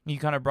 like, you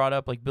kind of brought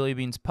up like Billy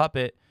Beane's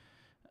puppet.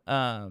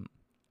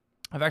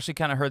 I've actually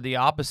kind of heard the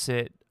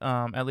opposite,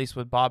 at least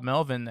with Bob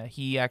Melvin, that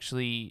he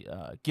actually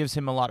gives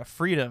him a lot of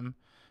freedom,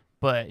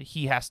 but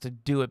he has to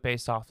do it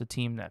based off the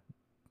team that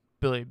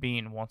Billy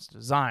Beane wants to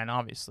design,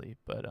 obviously.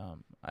 But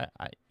I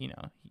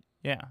don't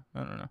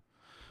know.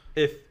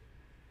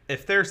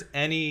 If there's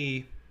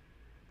any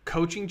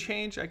coaching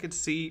change I could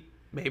see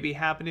maybe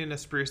happening to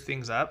spruce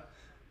things up,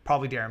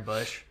 probably Darren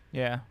Bush.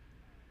 Yeah.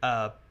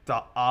 The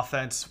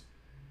offense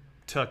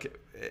took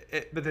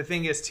it, but the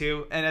thing is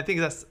too, and I think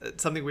that's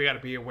something we got to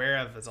be aware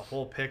of as a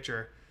whole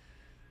picture.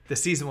 The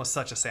season was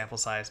such a sample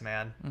size,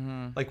 man.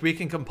 Mm-hmm. Like, we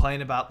can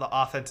complain about the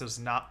offense is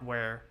not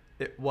where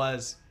it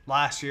was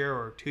last year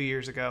or 2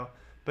 years ago,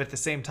 but at the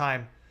same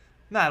time,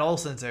 Matt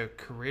Olson's a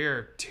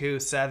career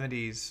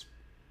 270s,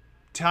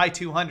 high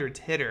 200s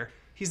hitter.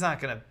 He's not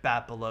going to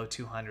bat below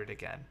 200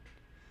 again.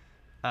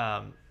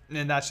 And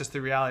that's just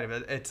the reality of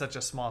it. It's such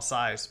a small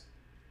size.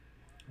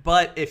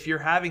 But if you're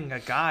having a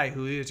guy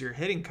who is your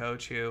hitting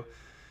coach, who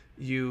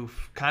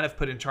you've kind of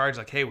put in charge,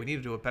 like, hey, we need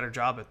to do a better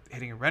job at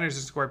hitting runners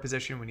in score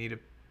position, we need to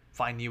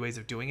find new ways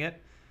of doing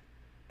it,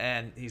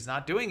 and he's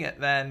not doing it,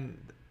 then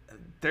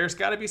there's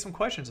got to be some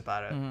questions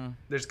about it. Mm-hmm.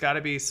 There's got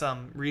to be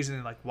some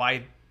reasoning, like,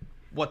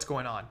 what's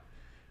going on.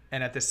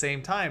 And at the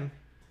same time,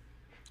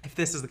 if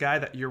this is the guy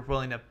that you're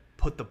willing to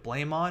put the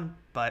blame on,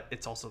 but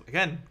it's also,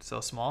 again,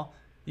 so small,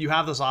 you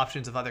have those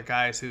options of other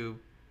guys who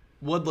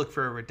would look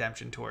for a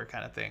redemption tour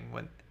kind of thing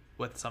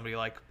with somebody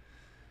like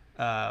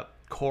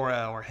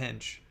Cora or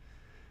Hinch.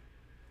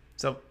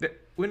 So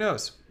who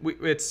knows?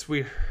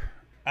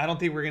 I don't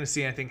think we're going to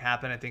see anything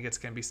happen. I think it's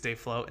going to be stay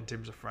float in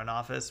terms of front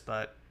office.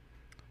 But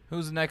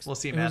who's the next? We'll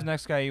see, man. Who's the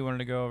next guy you wanted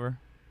to go over?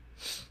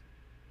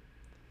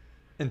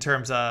 In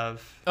terms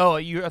of I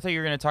thought you were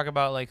going to talk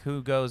about like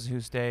who goes,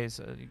 who stays.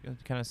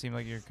 It kind of seemed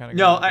like you're kind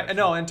of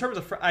no. In terms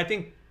of, I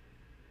think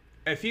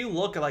if you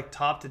look at like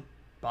top to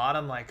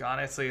bottom, like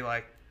honestly,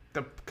 like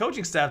the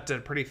coaching staff did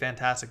a pretty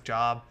fantastic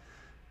job.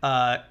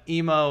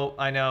 Emo,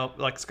 I know,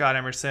 like Scott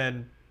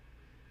Emerson,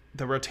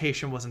 the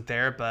rotation wasn't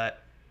there,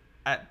 but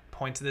at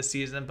points of this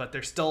season, but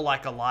there's still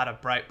like a lot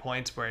of bright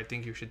points where I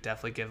think you should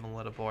definitely give them a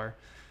little more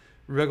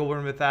wiggle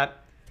room with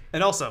that.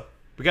 And also,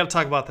 we got to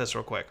talk about this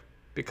real quick,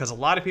 because a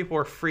lot of people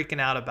were freaking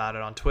out about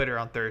it on Twitter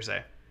on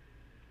Thursday.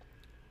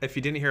 If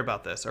you didn't hear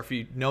about this, or if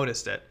you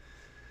noticed it,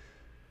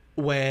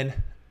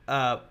 when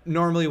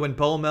normally when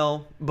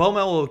Baumel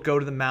will go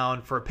to the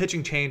mound for a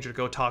pitching change or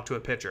go talk to a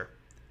pitcher,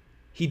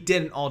 he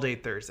didn't all day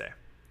Thursday.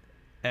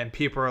 and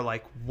people are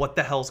like, "What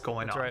the hell's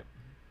going That's on?" right.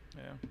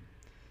 Yeah.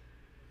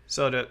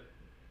 So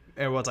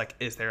everyone's like,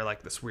 "Is there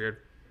like this weird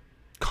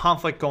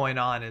conflict going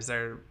on? Is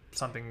there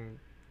something,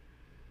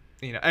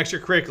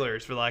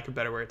 extracurriculars, for lack of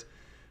better words?"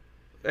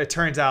 It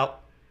turns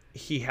out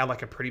he had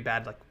like a pretty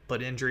bad like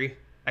foot injury,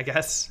 I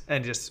guess,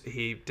 and just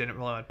he didn't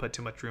really want to put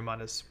too much room on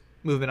his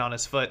movement on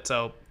his foot,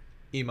 so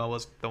Emo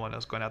was the one that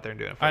was going out there and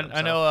doing it for him.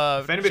 I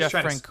know Jeff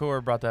trying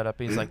Francoeur brought that up.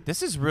 He's like,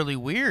 this is really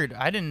weird.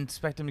 I didn't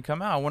expect him to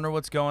come out. I wonder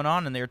what's going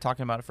on. And they were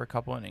talking about it for a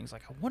couple innings.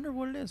 Like, I wonder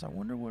what it is. I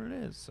wonder what it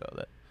is. So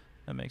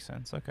that makes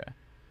sense. Okay.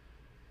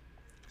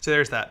 So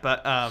there's that.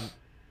 But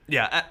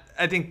yeah,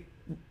 I think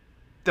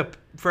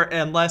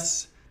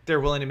unless they're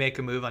willing to make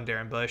a move on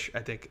Darren Bush, I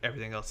think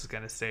everything else is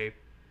going to stay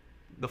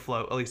the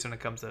flow, at least when it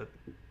comes to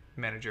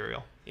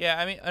managerial. Yeah,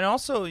 I mean, and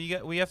also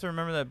we have to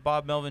remember that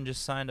Bob Melvin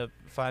just signed a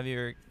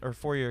 5-year or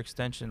 4-year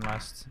extension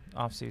last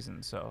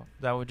offseason, so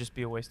that would just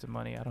be a waste of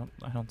money. I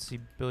don't see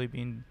Billy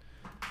Beane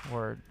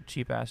or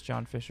cheap ass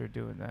John Fisher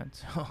doing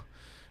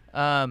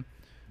that.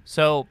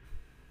 So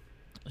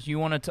you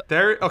want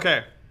to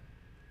okay.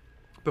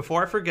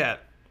 Before I forget,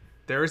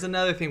 there is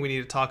another thing we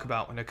need to talk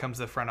about when it comes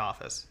to the front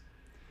office.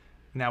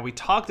 Now, we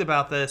talked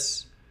about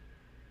this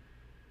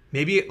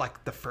maybe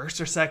like the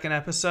first or second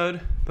episode,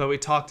 but we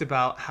talked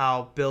about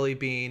how Billy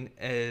Beane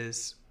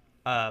is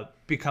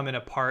becoming a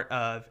part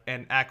of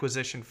an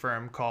acquisition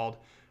firm called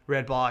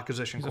Red Ball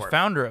Acquisition Corp. He's the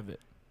founder of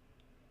it.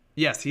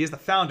 Yes, he is the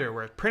founder,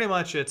 where pretty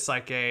much it's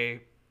like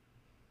it's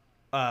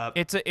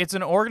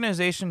an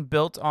organization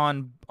built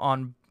on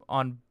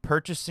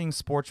purchasing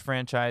sports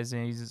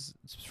franchises.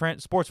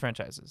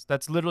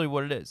 That's literally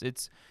what it is.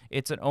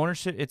 It's an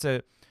ownership.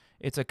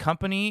 It's a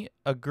company,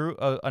 a group,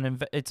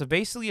 it's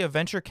basically a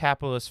venture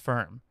capitalist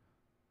firm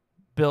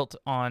built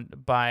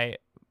by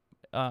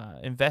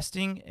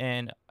investing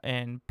and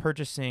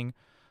purchasing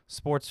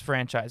sports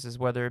franchises,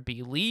 whether it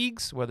be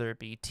leagues, whether it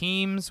be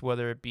teams,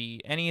 whether it be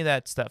any of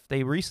that stuff.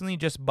 They recently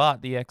just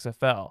bought the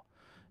XFL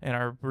and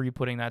are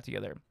re-putting that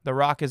together. The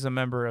Rock is a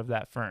member of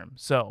that firm.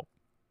 So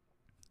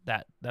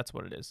that's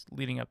what it is,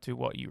 leading up to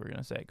what you were going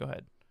to say. Go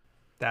ahead.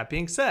 That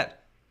being said,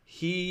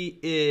 he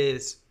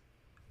is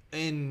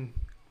in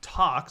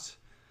talks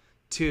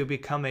to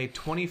become a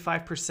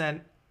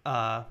 25%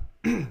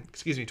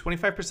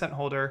 25%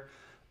 holder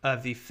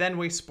of the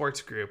Fenway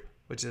Sports Group,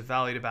 which is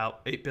valued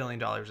about $8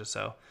 billion or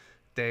so.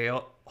 They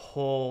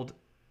hold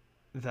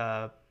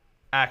the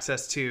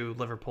access to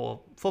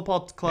Liverpool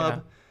Football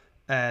Club,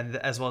 and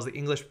as well as the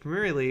English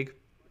Premier League,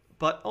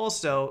 but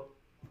also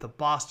the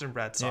Boston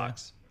Red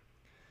Sox. Yeah.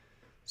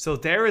 So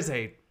there is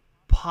a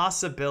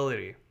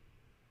possibility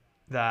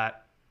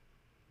that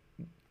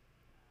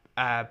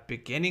at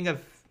beginning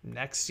of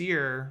next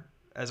year,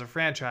 as a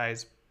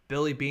franchise,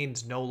 Billy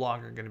Beane's no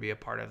longer going to be a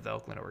part of the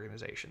Oakland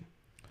organization.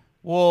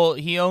 Well,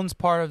 he owns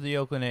part of the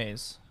Oakland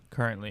A's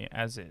currently,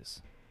 as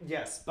is.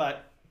 Yes,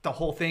 but the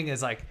whole thing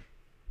is like,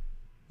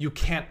 you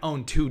can't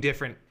own two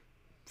different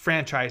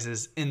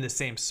franchises in the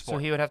same sport. So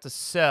he would have to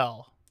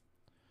sell.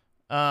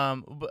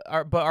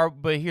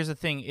 But here's the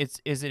thing: is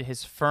it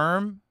his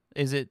firm?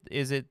 Is it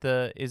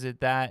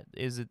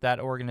that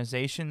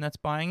organization that's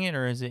buying it,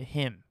 or is it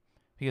him?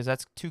 Because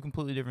that's two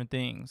completely different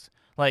things.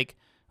 Like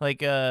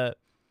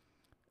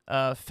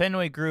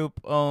Fenway Group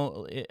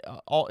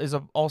is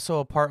also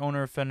a part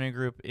owner of Fenway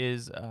Group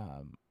is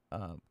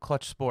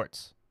Clutch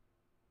Sports.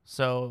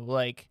 So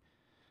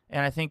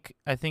and I think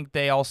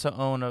they also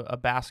own a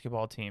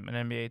basketball team,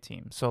 an NBA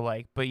team. So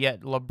but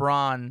yet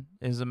LeBron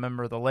is a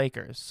member of the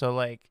Lakers.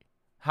 So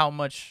how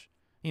much,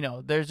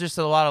 there's just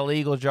a lot of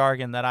legal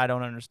jargon that I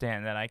don't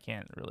understand that I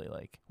can't really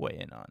weigh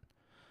in on.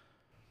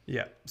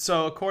 Yeah.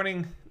 So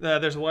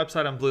there's a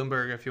website on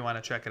Bloomberg if you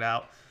want to check it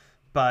out.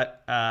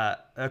 But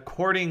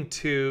according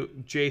to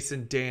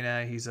Jason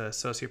Dana, he's an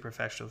associate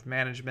professional of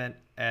management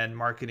and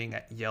marketing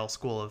at Yale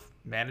School of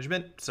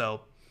Management.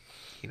 So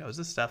he knows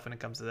his stuff when it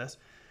comes to this.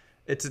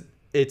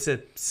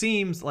 It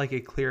seems like a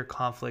clear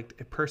conflict.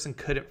 A person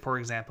couldn't, for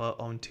example,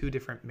 own two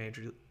different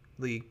Major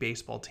League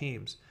Baseball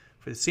teams.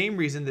 For the same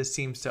reason, this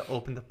seems to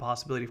open the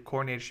possibility of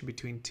coordination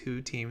between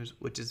two teams,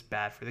 which is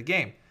bad for the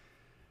game.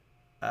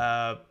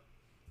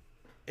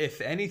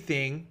 If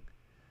anything,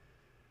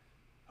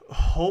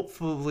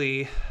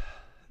 hopefully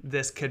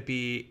this could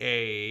be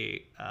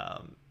a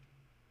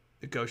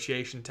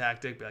negotiation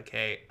tactic. Be like,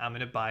 hey, I'm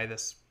going to buy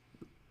this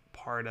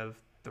part of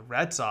the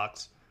Red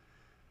Sox.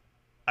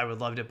 I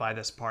would love to buy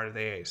this part of the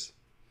A's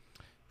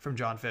from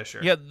John Fisher.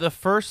 Yeah, the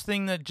first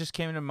thing that just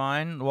came to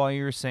mind while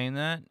you were saying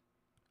that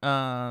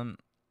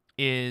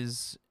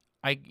is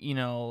I kind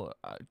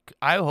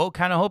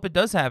of hope it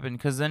does happen,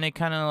 because then it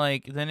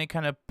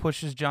kind of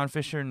pushes John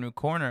Fisher into a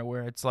corner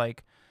where it's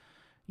like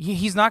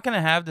he's not going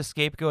to have the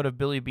scapegoat of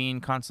Billy Beane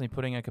constantly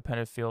putting a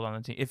competitive field on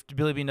the team. If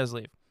Billy Beane does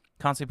leave,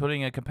 constantly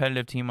putting a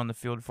competitive team on the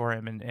field for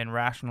him and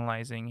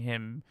rationalizing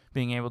him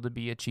being able to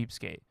be a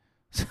cheapskate.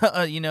 So,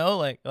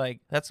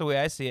 that's the way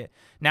I see it.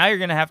 Now you're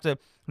going to have to,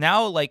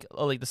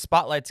 the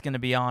spotlight's going to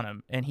be on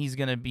him, and he's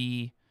going to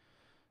be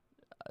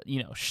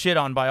shit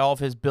on by all of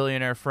his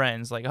billionaire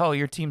friends. Like, oh,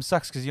 your team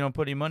sucks because you don't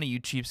put any money, you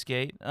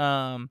cheapskate.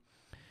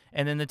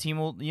 And then the team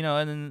will,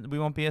 and then we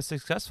won't be as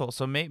successful.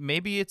 So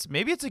maybe it's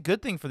a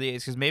good thing for the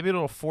A's because maybe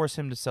it'll force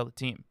him to sell the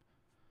team.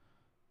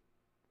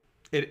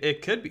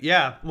 It could be,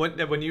 yeah.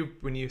 When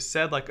you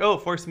said like, oh,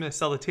 force him to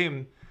sell the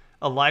team,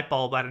 a light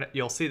bulb. I don't know,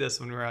 you'll see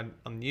this when we're on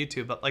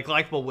YouTube, but like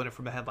light bulb went it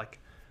from my head like,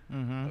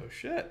 oh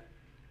shit.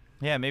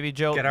 Yeah, maybe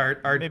Joe. Get our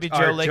Joe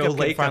Lacob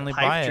can finally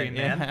buy it. Dream,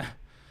 man. Yeah.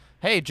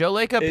 Hey, Joe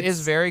Lacob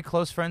is very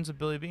close friends with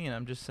Billy Beane.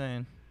 I'm just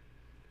saying.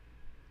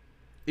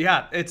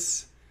 Yeah,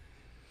 this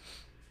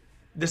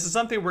is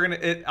something we're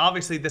gonna.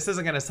 Obviously, this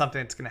isn't gonna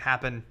something that's gonna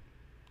happen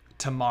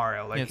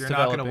tomorrow. Like you're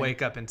not gonna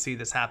wake up and see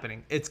this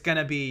happening. It's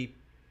gonna be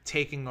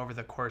taking over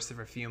the course of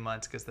a few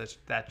months because that's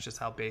just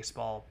how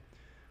baseball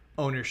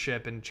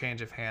ownership and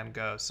change of hand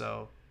go.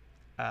 So,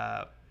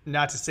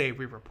 not to say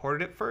we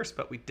reported it first,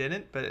 but we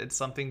didn't. But it's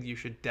something you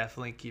should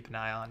definitely keep an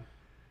eye on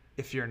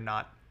if you're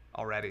not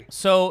already.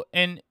 So,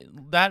 and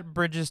that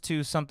bridges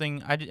to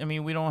something. I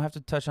mean, we don't have to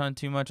touch on it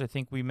too much. I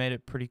think we made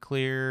it pretty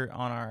clear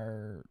on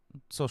our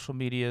social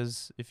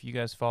medias, if you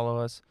guys follow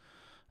us,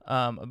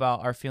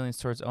 about our feelings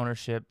towards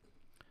ownership.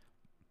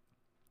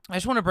 I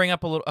just want to bring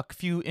up a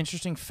few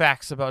interesting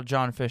facts about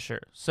John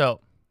Fisher. So,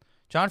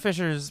 John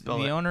Fisher is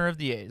the owner of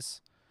the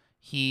A's.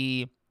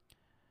 I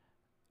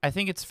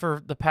think it's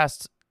for the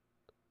past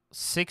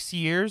 6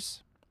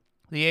 years,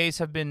 the A's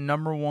have been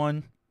number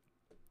one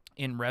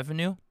in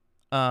revenue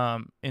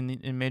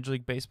in Major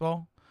League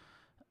Baseball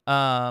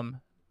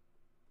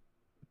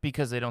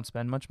because they don't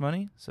spend much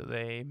money, so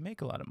they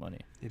make a lot of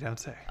money. You don't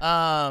say.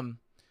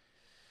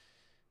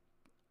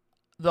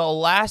 The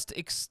last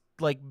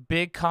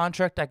big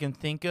contract I can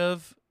think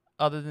of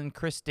other than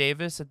Chris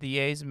Davis that the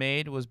A's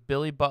made was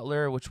Billy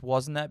Butler, which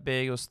wasn't that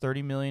big. It was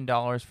 $30 million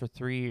for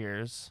 3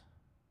 years.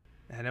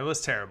 And it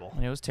was terrible.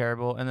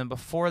 And then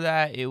before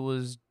that, it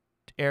was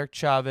Eric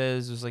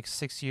Chavez. It was like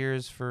 6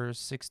 years for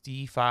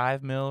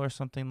 $65 million or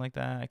something like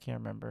that. I can't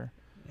remember.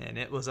 And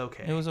it was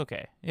okay. It was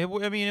okay. It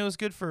was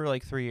good for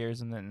like 3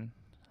 years and then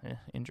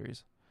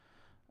injuries.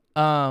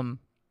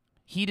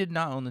 He did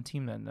not own the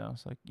team then, though,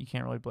 so you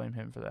can't really blame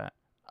him for that.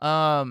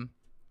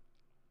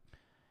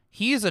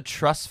 He is a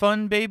trust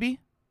fund baby.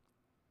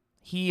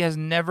 He has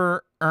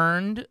never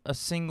earned a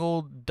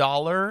single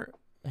dollar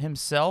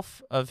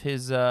himself of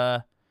his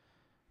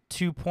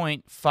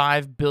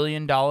 $2.5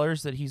 billion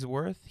that he's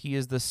worth. He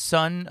is the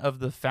son of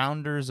the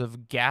founders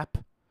of Gap.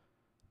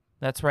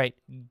 That's right,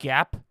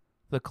 Gap,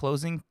 the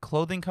clothing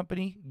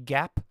company,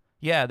 Gap.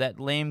 Yeah, that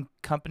lame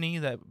company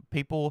that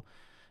people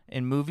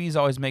in movies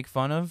always make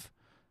fun of.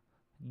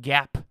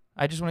 Gap.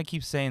 I just want to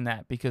keep saying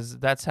that because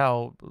that's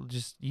how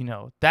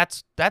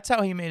that's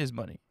how he made his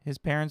money. His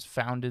parents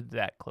founded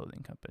that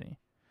clothing company.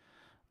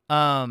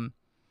 So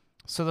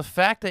the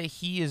fact that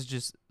he is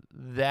just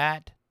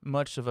that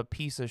much of a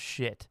piece of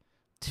shit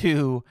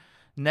to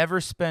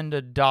never spend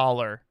a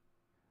dollar,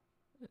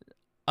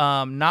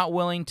 not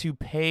willing to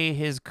pay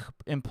his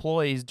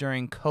employees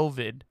during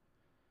COVID.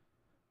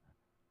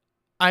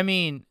 I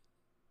mean,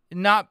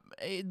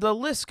 the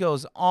list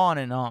goes on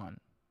and on.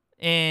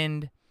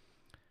 And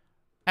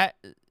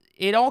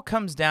it all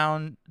comes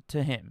down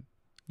to him.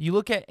 You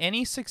look at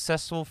any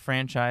successful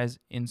franchise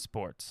in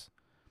sports,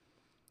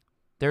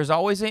 there's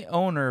always an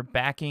owner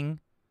backing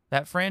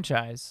that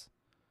franchise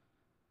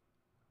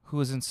who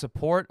is in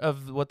support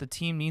of what the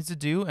team needs to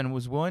do and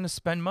was willing to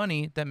spend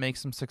money that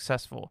makes them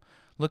successful.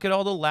 Look at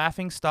all the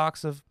laughing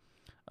stocks of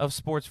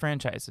sports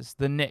franchises.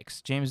 The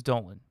Knicks, James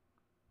Dolan.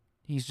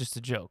 He's just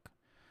a joke.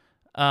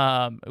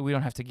 We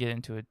don't have to get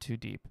into it too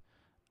deep.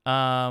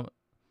 The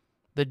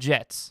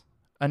Jets.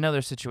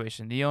 Another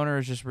situation. The owner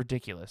is just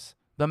ridiculous.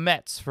 The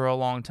Mets for a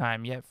long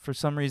time, yet for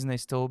some reason they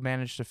still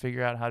managed to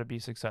figure out how to be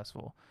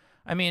successful.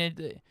 I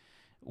mean,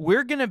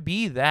 we're going to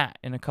be that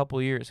in a couple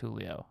of years,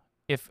 Julio,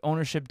 if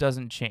ownership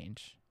doesn't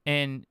change.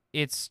 And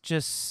it's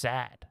just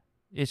sad.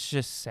 It's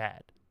just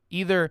sad.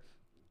 Either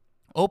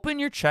open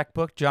your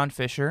checkbook, John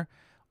Fisher,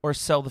 or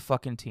sell the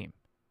fucking team.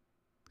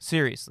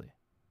 Seriously.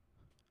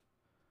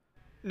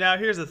 Now,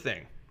 here's the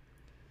thing.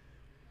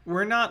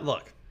 We're not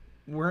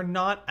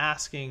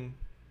asking...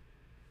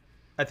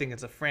 I think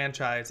it's a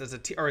franchise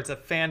or it's a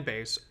fan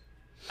base.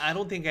 I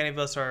don't think any of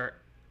us are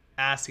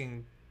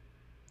asking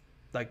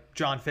like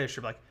John Fisher,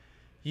 like,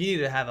 you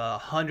need to have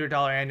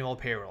 $100 annual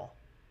payroll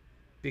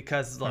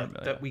because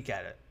look, that we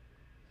get it.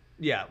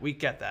 Yeah, we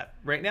get that.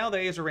 Right now, the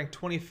A's are ranked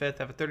 25th,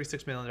 have a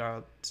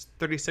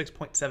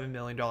 $36.7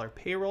 million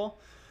payroll,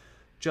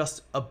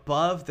 just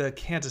above the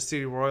Kansas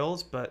City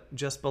Royals, but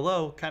just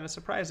below, kind of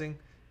surprising,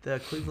 the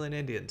Cleveland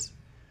Indians.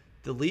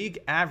 The league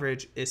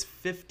average is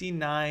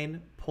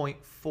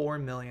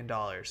 $59.4 million.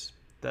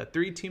 The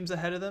three teams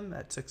ahead of them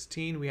at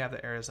 16, we have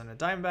the Arizona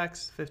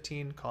Diamondbacks,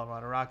 15,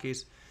 Colorado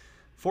Rockies,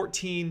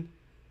 14,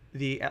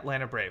 the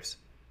Atlanta Braves.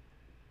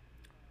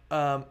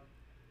 I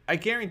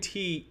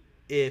guarantee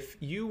if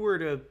you were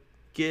to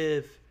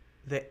give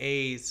the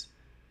A's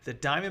the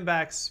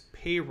Diamondbacks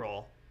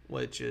payroll,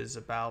 which is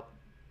about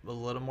a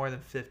little more than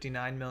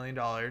 $59 million,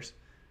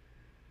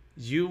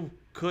 you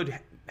could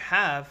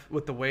have,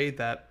 with the way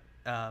that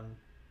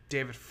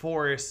David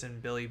Forrest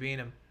and Billy Beane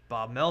and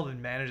Bob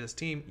Melvin manage this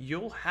team,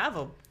 you'll have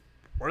a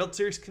World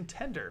Series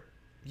contender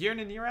year in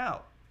and year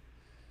out.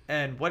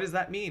 And what does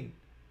that mean?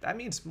 That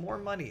means more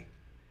money.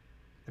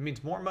 It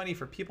means more money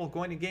for people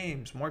going to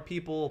games, more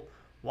people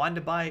wanting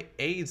to buy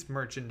A's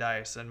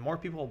merchandise, and more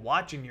people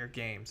watching your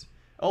games.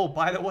 Oh,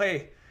 by the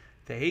way,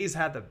 the A's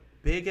had the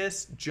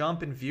biggest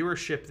jump in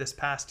viewership this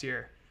past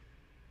year.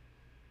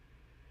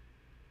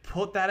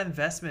 Put that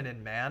investment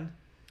in, man.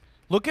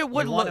 Look at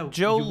what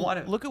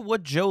look at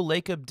what Joe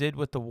Lacob did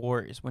with the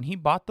Warriors. When he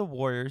bought the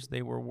Warriors,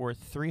 they were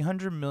worth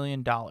 $300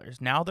 million.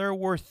 Now they're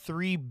worth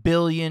 $3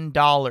 billion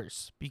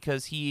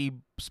because he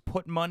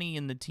put money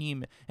in the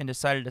team and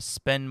decided to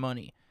spend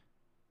money.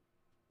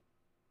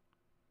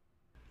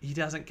 He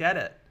doesn't get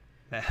it.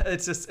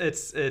 It's just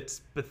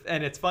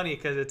and it's funny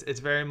because it's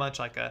very much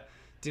like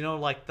do you know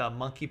like the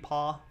monkey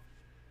paw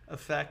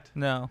effect?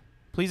 No.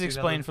 Please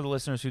explain for the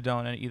listeners who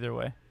don't either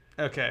way.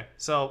 Okay,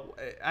 so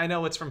I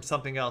know it's from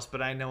something else,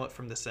 but I know it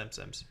from The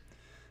Simpsons.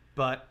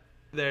 But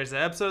there's an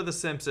episode of The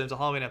Simpsons, a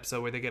Halloween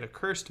episode, where they get a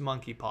cursed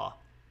monkey paw.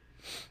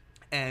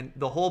 And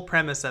the whole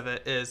premise of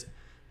it is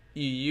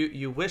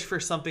you wish for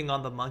something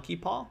on the monkey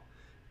paw,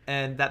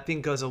 and that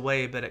thing goes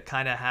away, but it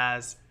kind of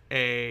has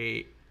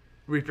a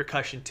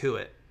repercussion to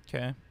it.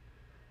 Okay.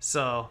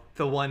 So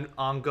the one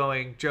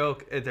ongoing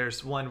joke,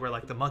 there's one where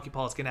like the monkey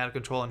paw is getting out of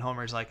control, and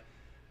Homer's like,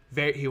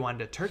 he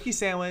wanted a turkey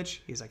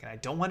sandwich. He's like, I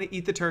don't want to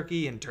eat the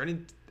turkey and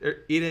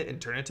eat it and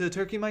turn it into the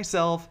turkey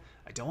myself.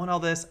 I don't want all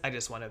this. I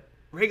just want a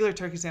regular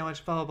turkey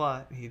sandwich, blah, blah,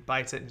 blah. And he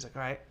bites it and he's like,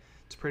 all right,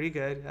 it's pretty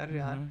good.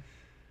 Mm-hmm.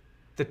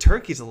 The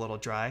turkey's a little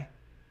dry.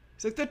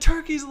 He's like, the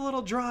turkey's a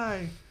little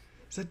dry.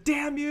 He's like,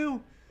 damn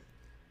you.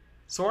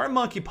 So our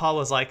monkey paw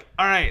was like,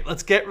 all right,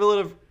 let's get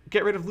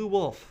rid of Lou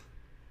Wolf.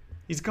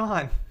 He's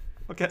gone.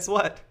 Well, guess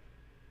what?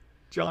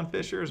 John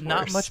Fisher is worse.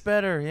 Not much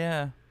better,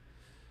 yeah.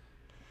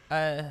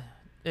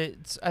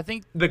 I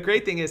think the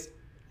great thing is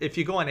if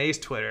you go on A's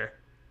Twitter,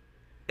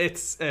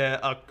 it's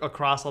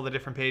across all the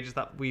different pages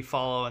that we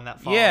follow and that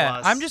follow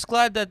us. I'm just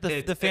glad that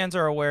the fans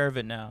are aware of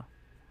it now.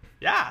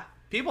 Yeah,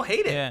 people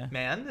hate it,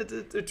 man.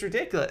 It's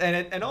ridiculous,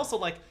 and also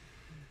like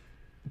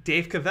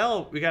Dave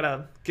Cavell, we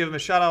gotta give him a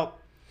shout out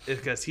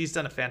because he's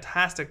done a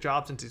fantastic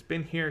job since he's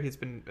been here. He's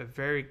been a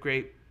very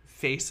great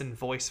face and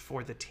voice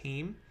for the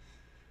team.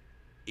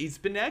 He's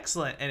been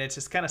excellent, and it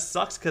just kind of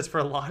sucks because for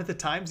a lot of the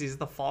times he's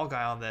the fall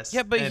guy on this.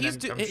 Yeah, but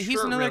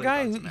he's another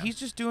guy who he's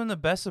just doing the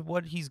best of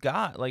what he's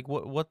got, like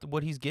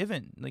what he's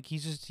given. Like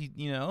he's just and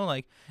you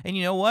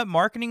know what,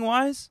 marketing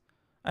wise,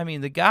 I mean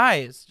the guy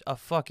is a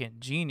fucking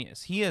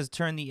genius. He has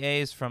turned the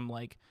A's from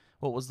like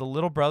what was the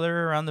little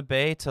brother around the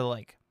Bay to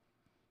like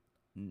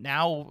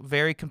now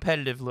very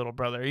competitive little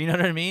brother. You know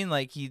what I mean?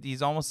 Like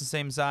he's almost the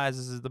same size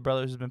as the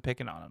brothers who's been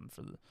picking on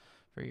him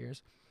for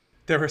years.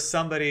 There was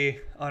somebody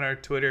on our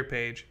Twitter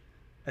page,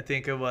 I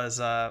think it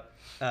was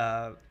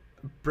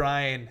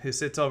Brian, who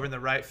sits over in the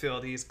right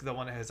field. He's the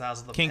one who has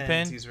the Kingpin.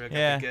 pins. He's really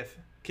got the GIF.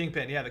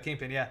 Kingpin, yeah, the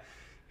Kingpin, yeah.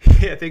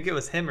 I think it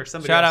was him or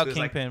somebody Shout else. out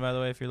Kingpin, by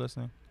the way, if you're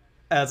listening.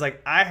 I was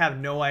like, I have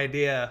no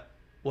idea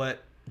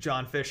what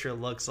John Fisher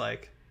looks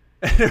like.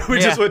 We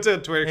just went to a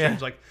Twitter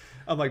exchange. Like,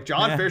 I'm like,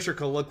 John Fisher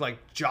could look like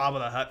Jabba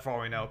the Hutt for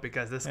all we know,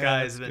 because this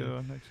guy has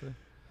been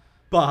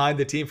behind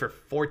the team for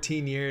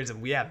 14 years,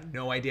 and we have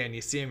no idea. And you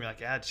see him, you're like,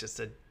 yeah, it's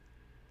just a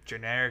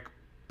generic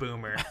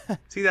boomer.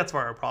 See, that's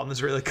where our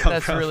problems really come from.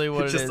 That's really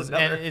what it is.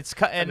 And it's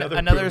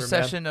another boomer,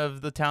 session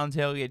of the Town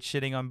Tailgate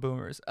shitting on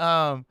boomers.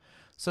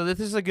 So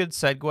this is a good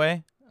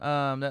segue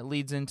that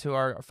leads into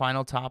our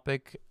final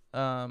topic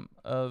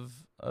of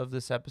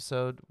this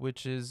episode,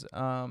 which is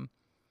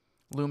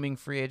looming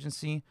free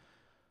agency.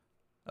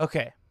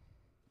 Okay.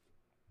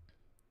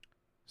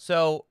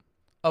 So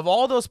of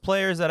all those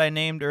players that I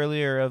named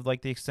earlier, of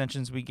like the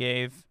extensions we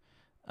gave,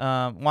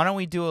 why don't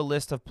we do a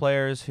list of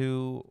players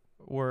who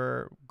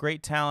were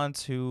great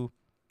talents who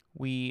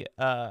we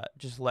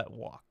just let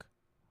walk?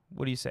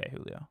 What do you say,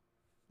 Julio?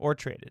 Or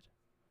traded?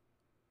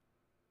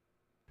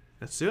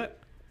 Let's do it.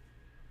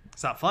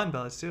 It's not fun,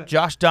 but let's do it.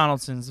 Josh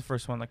Donaldson's the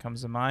first one that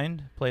comes to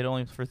mind. Played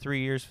only for 3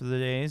 years for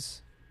the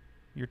A's.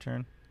 Your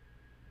turn.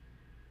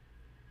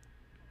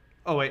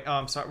 Oh wait,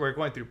 I'm sorry. We're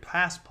going through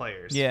past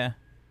players. Yeah.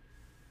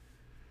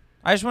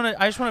 I just want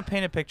to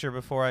paint a picture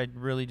before I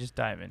really just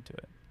dive into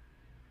it.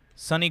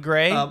 Sonny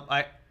Gray.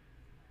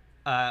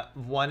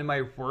 One of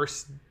my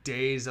worst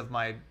days of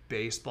my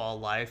baseball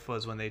life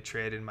was when they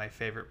traded my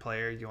favorite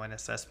player, Yoenis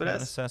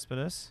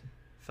Cespedes.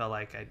 Felt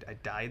like I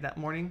died that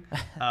morning.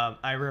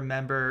 I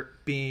remember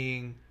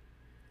being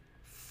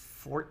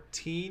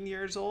 15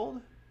 years old.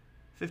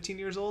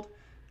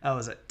 I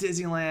was at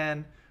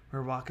Disneyland. We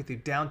were walking through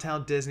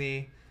downtown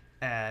Disney,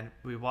 and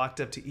we walked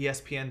up to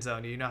ESPN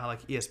Zone. You know how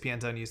like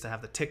ESPN Zone used to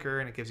have the ticker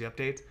and it gives you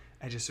updates?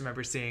 I just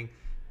remember seeing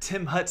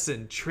Tim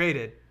Hudson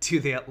traded to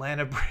the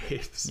Atlanta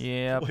Braves.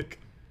 Yeah. Like,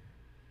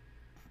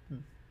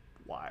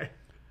 why?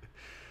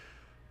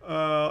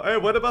 Hey,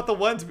 what about the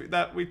ones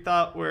that we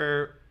thought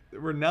were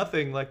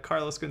nothing, like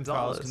Carlos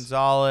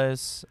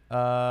Gonzalez?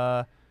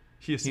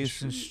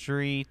 Houston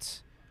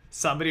Street.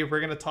 Somebody we're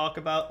going to talk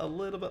about a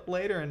little bit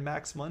later in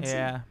Max Muncy.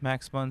 Yeah,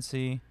 Max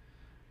Muncy.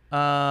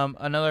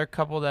 Another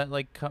couple that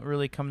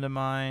really come to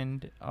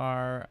mind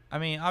are, I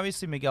mean,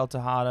 obviously Miguel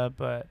Tejada,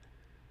 but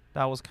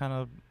that was kind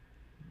of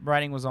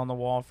writing was on the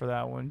wall for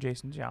that one.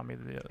 Jason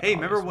Giambi. Hey,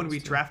 remember when we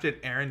drafted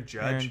Aaron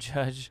Judge? Aaron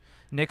Judge,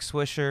 Nick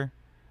Swisher.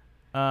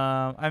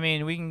 I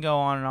mean, we can go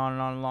on and on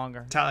and on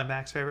longer. Tyler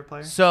Mack's favorite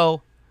player.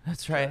 So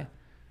that's right. Yeah.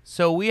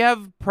 So we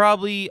have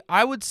probably,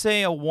 I would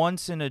say, a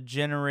once in a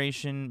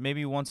generation,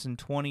 maybe once in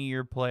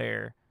 20-year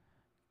player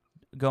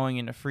going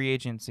into free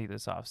agency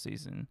this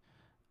offseason.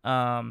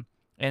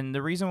 And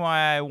the reason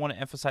why I want to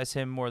emphasize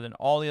him more than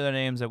all the other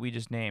names that we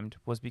just named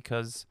was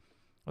because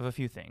of a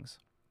few things.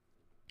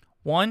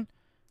 One,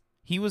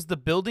 he was the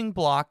building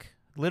block,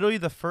 literally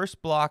the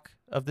first block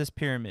of this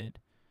pyramid.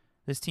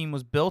 This team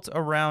was built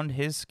around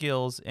his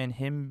skills and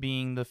him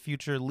being the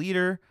future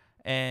leader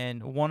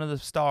and one of the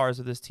stars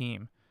of this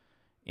team.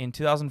 In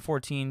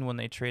 2014, when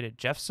they traded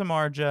Jeff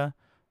Samardzija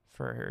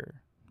for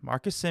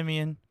Marcus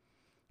Semien,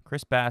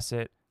 Chris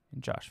Bassett,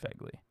 and Josh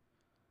Phegley.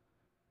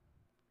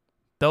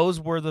 Those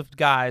were the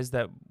guys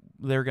that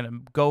they're going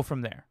to go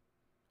from there.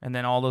 And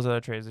then all those other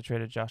trades, they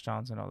traded Josh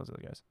Johnson, all those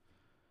other guys.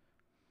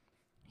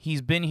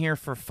 He's been here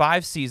for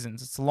 5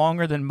 seasons. It's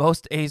longer than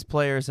most A's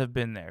players have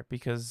been there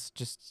because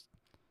just,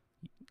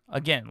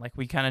 again, like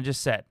we kind of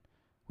just said,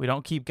 we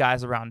don't keep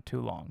guys around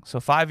too long. So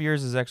 5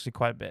 years is actually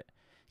quite a bit.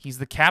 He's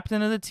the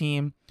captain of the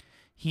team.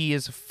 He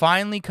is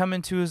finally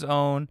coming to his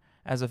own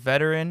as a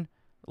veteran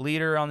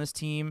leader on this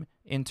team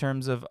in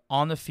terms of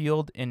on the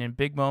field and in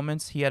big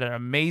moments. He had an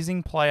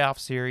amazing playoff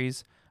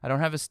series. I don't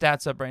have his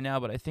stats up right now,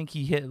 but I think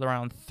he hit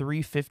around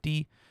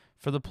 350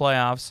 for the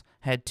playoffs,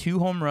 had 2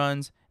 home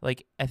runs,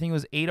 like I think it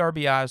was 8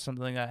 RBIs or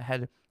something like that.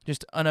 Had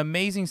just an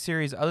amazing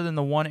series other than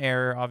the one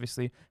error,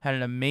 obviously. Had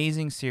an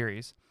amazing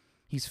series.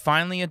 He's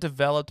finally a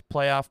developed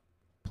playoff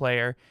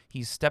player.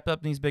 He's stepped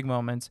up in these big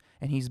moments,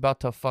 and he's about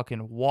to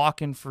fucking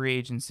walk in free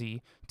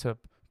agency to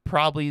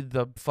probably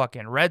the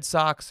fucking Red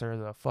Sox or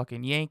the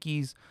fucking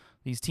Yankees,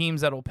 these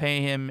teams that will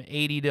pay him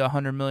 $80 to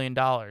 $100 million,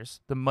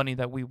 the money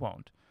that we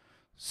won't.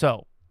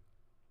 So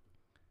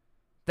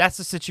that's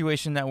the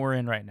situation that we're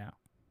in right now.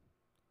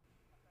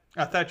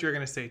 I thought you were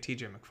going to say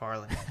TJ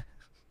McFarland. That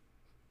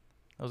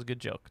was a good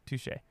joke.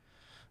 Touche.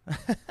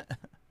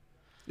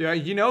 Yeah,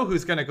 you know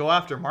who's going to go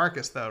after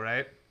Marcus, though,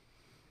 right?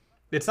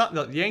 It's not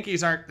the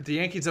Yankees don't need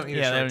a shortstop. They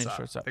don't need a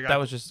shortstop. That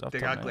was just they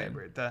got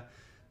Gleyber.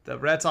 The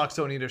Red Sox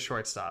don't need a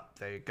shortstop.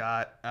 They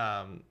got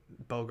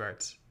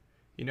Bogarts.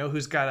 You know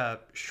who's got a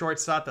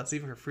shortstop that's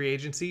leaving for free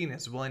agency and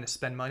is willing to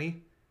spend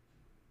money?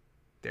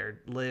 They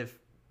live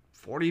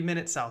 40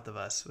 minutes south of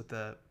us with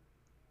the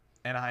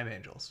Anaheim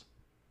Angels.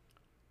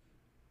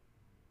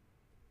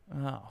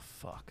 Oh,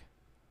 fuck.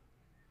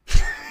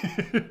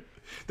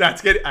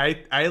 That's good.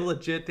 I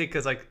legit think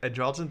because like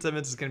Andrelton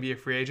Simmons is going to be a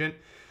free agent.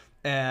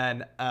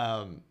 And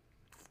I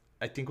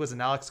think it was an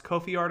Alex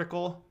Kofi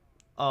article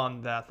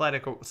on The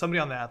Athletic, or somebody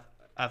on The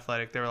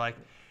Athletic. They were like,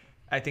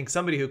 I think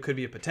somebody who could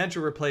be a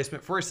potential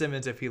replacement for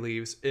Simmons if he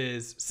leaves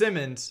is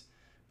Simmons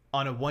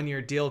on a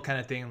 1-year deal kind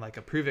of thing, like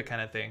a prove it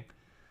kind of thing.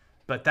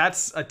 But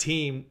that's a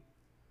team,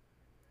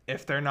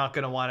 if they're not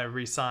going to want to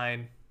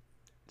re-sign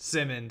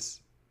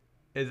Simmons,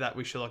 is that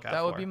we should look out for.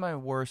 That would be my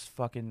worst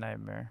fucking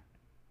nightmare.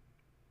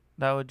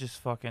 That would just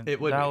fucking,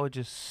 would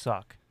just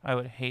suck. I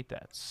would hate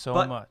that so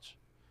much.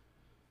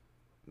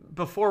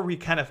 Before we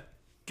kind of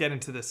get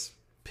into this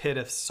pit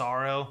of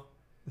sorrow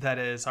that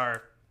is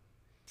our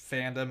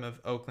fandom of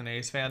Oakland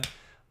A's fan,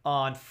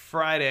 on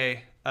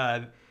Friday,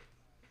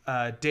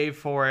 Dave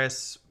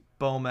Forrest,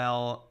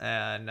 Bomel,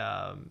 and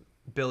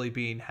Billy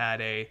Beane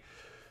had a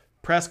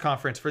press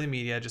conference for the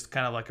media, just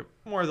kind of like a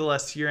more or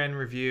less year-end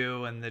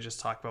review, and they just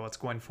talk about what's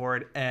going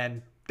forward.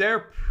 And they're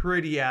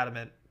pretty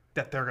adamant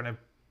that they're going to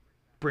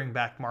bring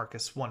back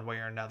Marcus one way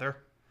or another,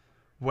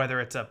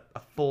 whether it's a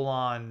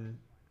full-on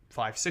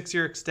 5-6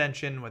 year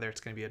extension, whether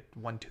it's going to be a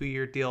 1-2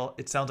 year deal.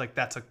 It sounds like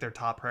that's like their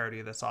top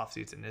priority this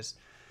offseason is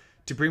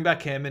to bring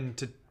back him and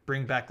to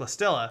bring back La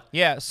Stella.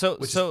 Yeah, so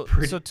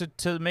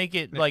to make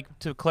it like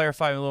to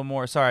clarify a little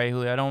more. Sorry,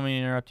 Julio, I don't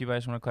mean to interrupt you, but I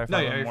just want to clarify. No,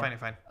 a little you're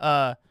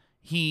more.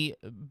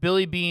 fine.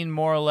 Billy Beane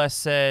more or less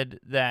said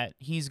that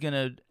he's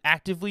gonna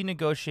actively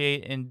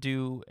negotiate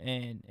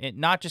and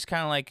not just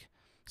kind of like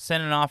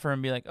send an offer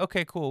and be like,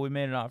 okay, cool, we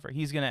made an offer.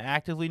 He's gonna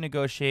actively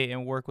negotiate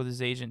and work with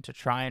his agent to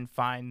try and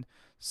find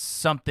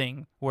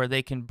something where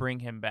they can bring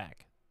him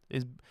back.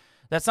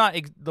 That's not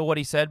what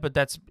he said, but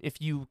that's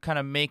if you kind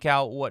of make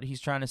out what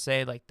he's trying to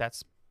say, like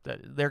that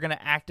they're going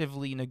to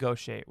actively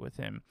negotiate with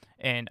him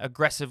and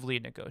aggressively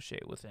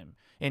negotiate with him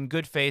in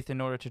good faith in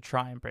order to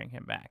try and bring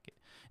him back.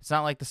 It's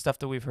not like the stuff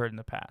that we've heard in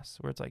the past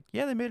where it's like,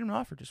 yeah, they made him an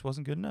offer, just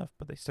wasn't good enough,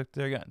 but they stuck to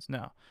their guns.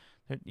 No.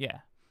 Yeah.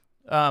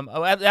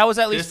 That was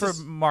at least for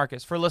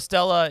Marcus. For La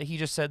Stella, he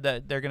just said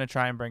that they're going to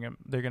try and bring him.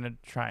 They're going to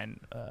try and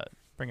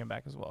bring him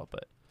back as well,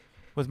 but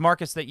with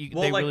Marcus, they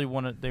really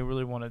want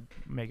to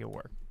make it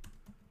work.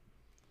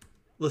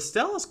 La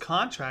Stella's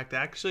contract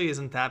actually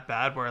isn't that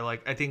bad. Where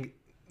like I think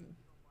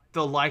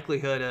the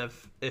likelihood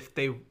of if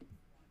they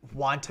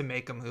want to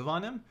make a move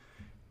on him,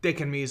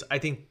 I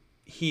think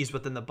he's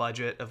within the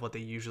budget of what they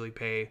usually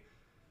pay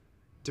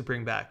to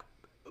bring back.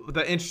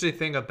 The interesting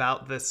thing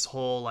about this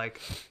whole like,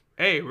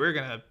 hey, we're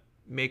gonna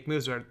make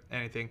moves or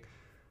anything,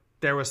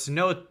 there was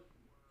no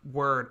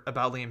word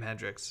about Liam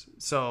Hendriks.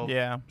 So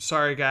Yeah.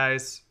 sorry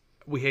guys,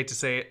 we hate to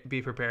say it,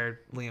 be prepared,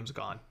 Liam's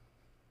gone.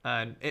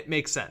 And it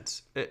makes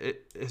sense.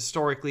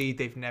 Historically,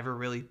 they've never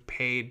really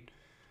paid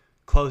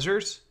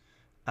closers.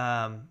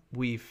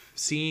 We've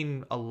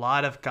seen a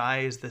lot of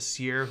guys this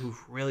year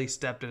who've really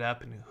stepped it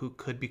up and who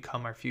could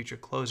become our future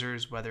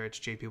closers, whether it's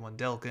JP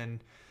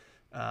Wendelken,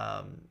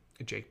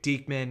 Jake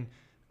Diekman,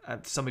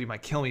 somebody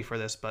might kill me for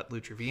this, but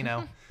Lou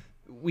Trevino.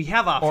 We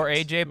have options. Or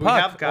AJ Puck.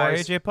 We have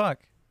guys,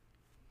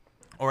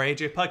 Or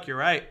AJ Puck. You're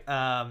right.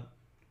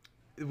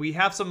 We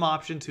have some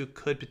options who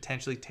could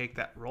potentially take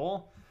that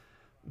role,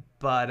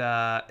 but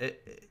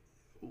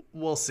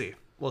we'll see.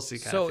 We'll see.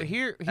 So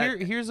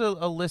here's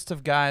a list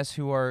of guys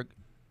who are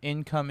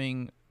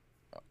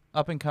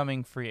up and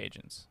coming free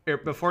agents. Here,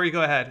 before you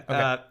go ahead,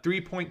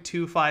 Okay.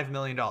 $3.25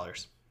 million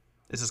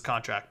is his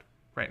contract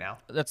right now.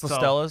 That's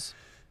Listella's.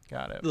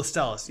 Got it.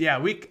 Listella's.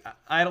 Yeah,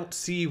 I don't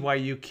see why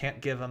you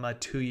can't give him a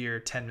 2-year,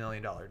 $10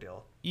 million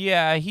deal.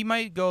 Yeah, he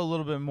might go a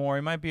little bit more.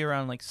 He might be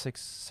around like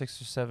six or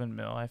 7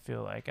 mil. I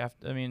feel like.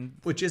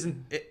 Which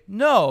isn't it,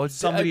 no.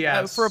 somebody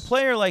else for a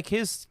player like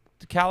his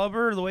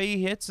caliber, the way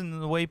he hits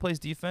and the way he plays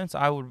defense,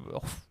 I would.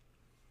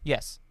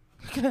 Yes.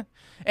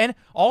 And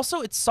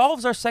also, it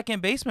solves our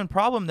second baseman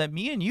problem that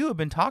me and you have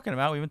been talking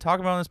about. We've been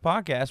talking about on this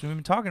podcast. We've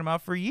been talking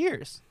about for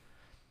years.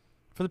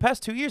 For the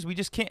past 2 years, we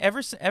just can't.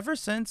 Ever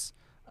since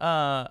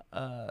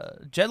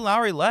Jed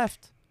Lowry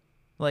left,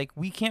 like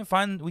we can't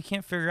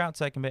figure out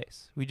second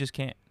base. We just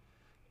can't.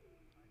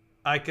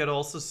 I could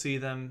also see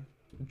them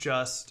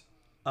just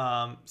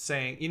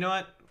saying, you know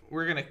what,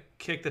 we're gonna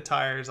kick the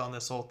tires on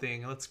this whole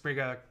thing. Let's bring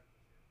out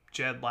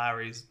Jed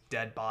Lowry's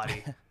dead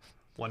body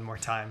one more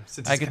time.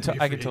 Since I could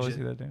totally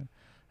see that doing.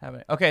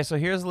 Okay, so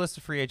here's a list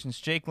of free agents: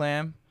 Jake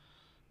Lamb,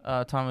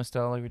 Thomas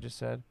Dell, like we just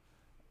said,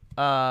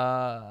 Marcus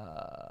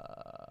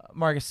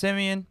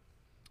Semien,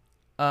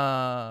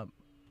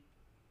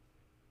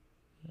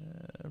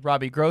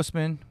 Robbie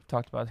Grossman.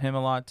 Talked about him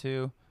a lot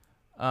too.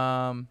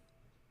 Let's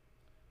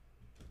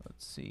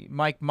see,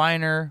 Mike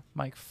Minor,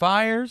 Mike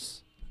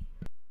Fiers,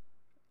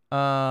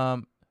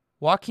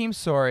 Joakim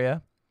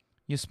Soria,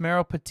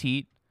 Yusmeiro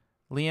Petit,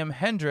 Liam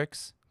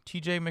Hendriks,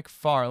 TJ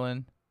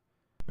McFarland,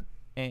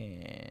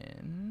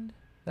 and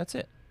that's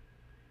it.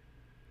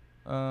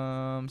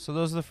 So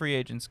those are the free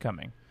agents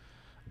coming.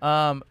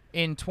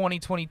 In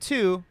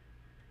 2022,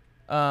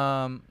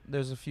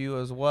 there's a few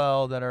as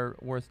well that are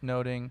worth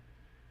noting.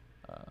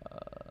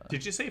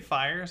 Did you say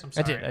Fires? I'm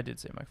sorry. I did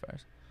say Mike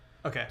Fiers.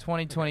 Okay.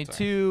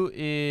 2022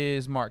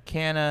 is Mark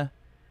Canha.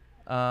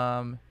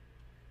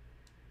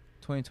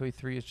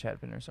 2023 is Chad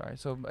Binder. Sorry.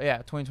 So yeah,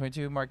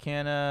 2022 Mark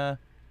Canha.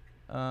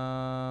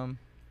 Oh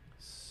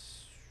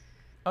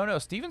no,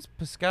 Stevens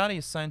Piscotty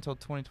is signed till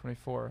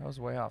 2024. I was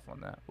way off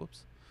on that.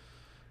 Whoops.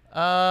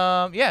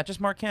 Yeah, just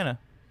Mark Canha.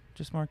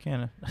 Just Mark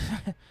Canha.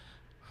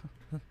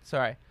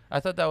 Sorry, I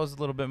thought that was a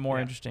little bit more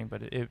interesting,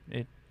 but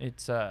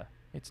it's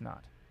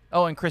not.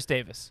 Oh, and Chris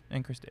Davis.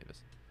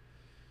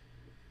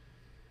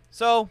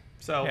 So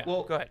yeah,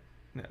 well, go ahead.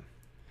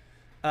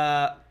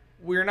 Yeah.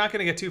 We're not going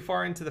to get too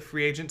far into the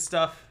free agent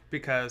stuff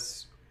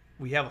because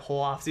we have a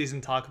whole offseason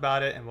to talk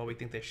about it and what we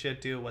think they should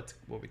do, what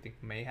we think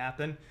may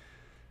happen.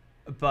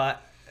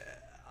 But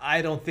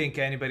I don't think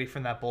anybody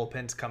from that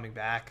bullpen's coming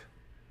back,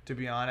 to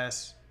be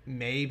honest.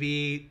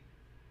 Maybe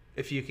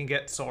if you can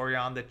get Soria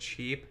on the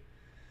cheap.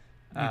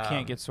 You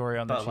can't get Soria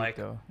on the cheap,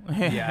 though.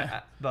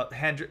 Yeah, but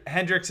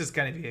Hendriks is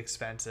going to be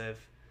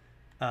expensive.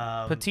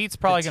 Petit's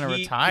probably going to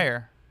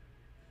retire.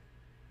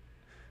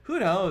 Who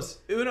knows?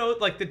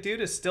 Like, the dude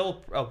is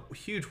still a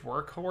huge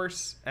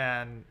workhorse.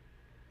 And,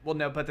 well,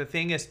 no, but the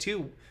thing is,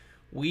 too,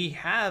 we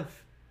have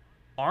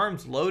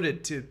arms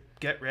loaded to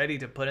get ready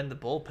to put in the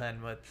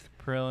bullpen with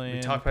Kaprielian.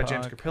 We talked about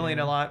James Puck,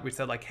 Kaprielian a lot. We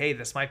said, like, hey,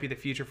 this might be the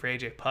future for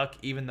AJ Puck,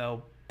 even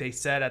though they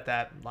said at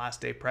that last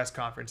day press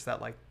conference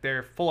that, like,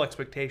 their full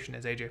expectation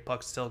is AJ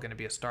Puck's still going to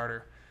be a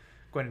starter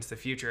going into the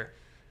future.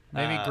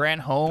 Maybe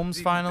Grant Holmes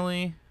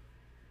finally.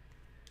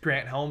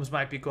 Grant Holmes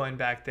might be going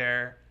back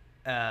there.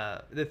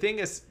 The thing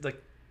is,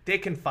 like, they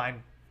can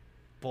find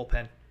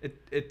bullpen.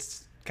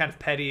 It's kind of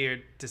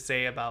petty to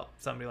say about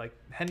somebody like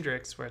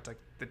Hendriks, where it's like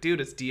the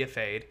dude is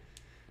DFA'd.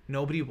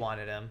 Nobody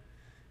wanted him.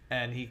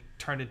 And he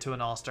turned into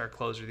an all-star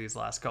closer these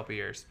last couple of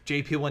years.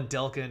 JP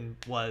Wendelken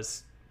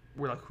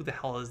we're like, who the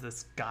hell is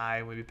this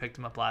guy when we picked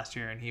him up last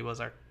year? And he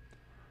was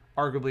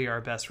arguably our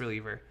best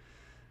reliever.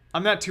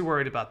 I'm not too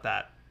worried about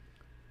that.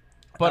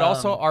 But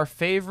also our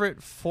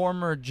favorite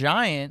former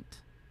Giant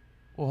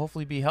will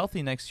hopefully be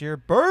healthy next year.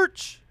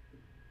 Birch.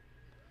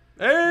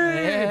 Hey,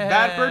 yeah.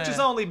 Bad Birches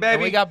only, baby.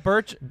 And we got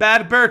Birch.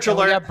 Bad Birch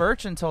alert. We got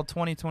Birch until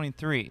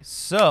 2023.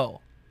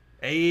 So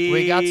hey,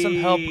 we got some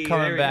help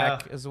coming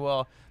back as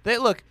well.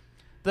 Look,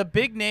 the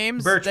big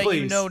names Birch, that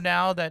please. you know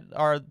now that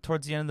are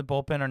towards the end of the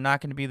bullpen are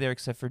not going to be there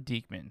except for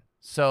Diekman.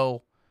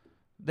 So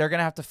they're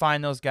gonna have to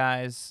find those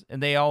guys,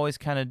 and they always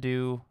kind of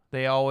do.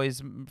 They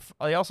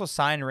also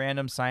sign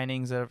random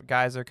signings of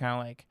guys that are kind of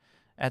like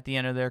at the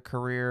end of their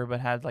career, but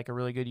had like a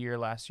really good year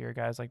last year.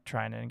 Guys like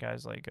Trinan,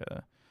 guys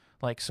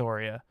like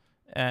Soria,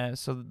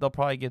 so they'll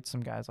probably get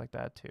some guys like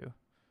that too.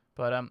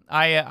 But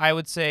I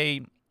would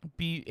say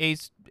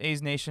A's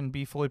Nation,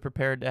 be fully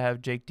prepared to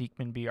have Jake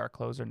Diekman be our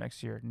closer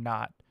next year,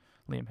 not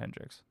Liam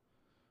Hendriks.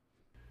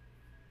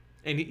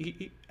 And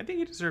I think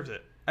he deserves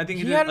it. I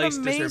think he at had an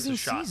least deserves a amazing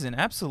shot. season,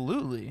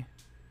 absolutely.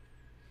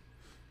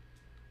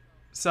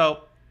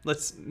 So we're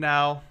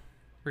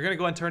gonna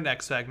go into our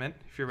next segment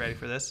if you're ready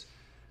for this.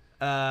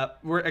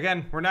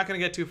 We're not gonna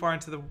get too far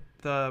into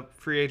the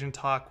free agent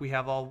talk. We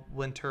have all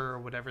winter or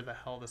whatever the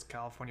hell this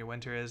California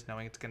winter is,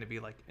 knowing it's gonna be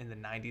like in the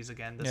 90s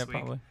again this week.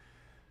 Probably.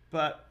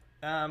 But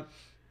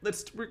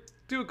let's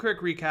do a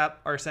quick recap.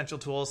 Our essential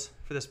tools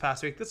for this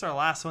past week. This is our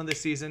last one this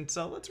season,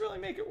 so let's really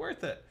make it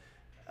worth it.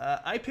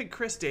 I picked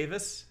Chris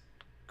Davis.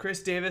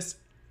 Chris Davis,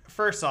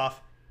 first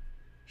off,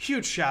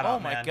 huge shout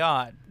out, man. Oh my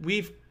God.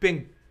 We've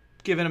been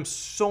giving him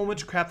so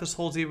much crap this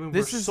whole season.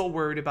 We're so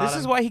worried about him. This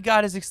is why he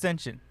got his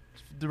extension.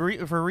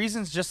 For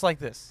reasons just like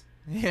this.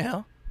 You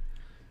know?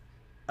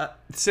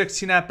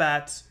 16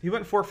 at-bats. He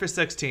went 4 for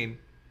 16.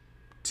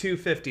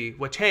 250,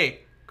 which,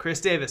 hey,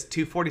 Chris Davis,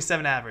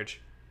 247 average.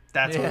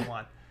 That's what we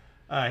want.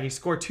 He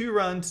scored 2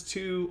 runs,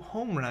 2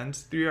 home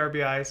runs, 3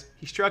 RBIs.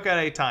 He struck out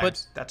 8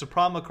 times. That's a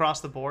problem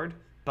across the board,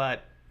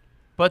 but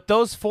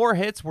those 4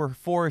 hits were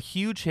 4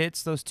 huge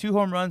hits. Those 2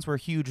 home runs were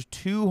huge.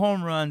 2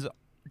 home runs,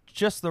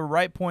 just the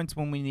right points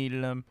when we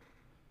needed them.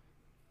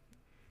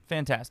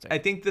 Fantastic. I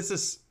think this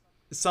is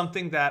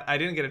something that I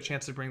didn't get a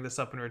chance to bring this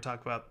up when we were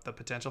talking about the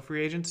potential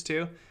free agents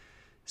too.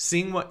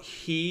 Seeing what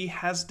he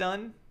has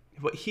done,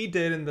 what he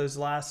did in those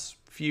last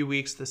few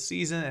weeks this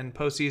season and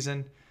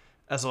postseason,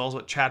 as well as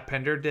what Chad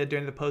Pender did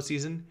during the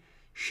postseason,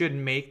 should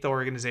make the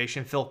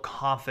organization feel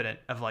confident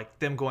of like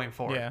them going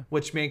forward. Yeah.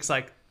 Which makes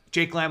like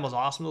Jake Lamb was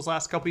awesome those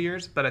last couple of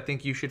years, but I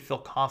think you should feel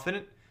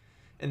confident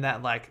in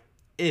that, like,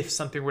 if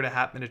something were to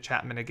happen to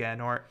Chapman again,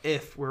 or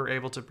if we're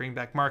able to bring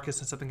back Marcus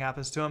and something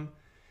happens to him,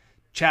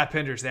 Chad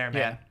Pender's there,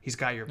 man. Yeah. He's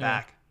got your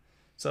back.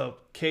 So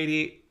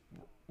Katie,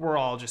 we're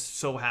all just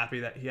so happy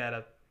that he had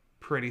a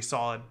pretty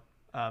solid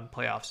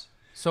playoffs.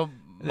 So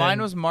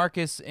mine was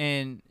Marcus,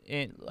 and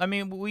I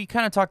mean, we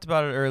kind of talked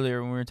about it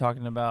earlier when we were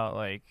talking about,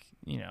 like,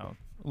 you know,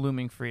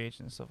 looming free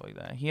agent and stuff like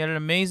that. He had an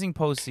amazing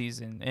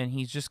postseason, and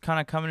he's just kind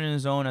of coming in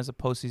his own as a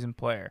postseason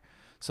player.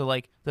 So,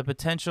 like, the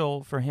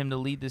potential for him to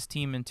lead this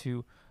team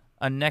into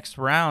a next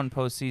round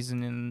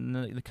postseason in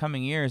the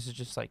coming years is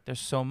just like, there's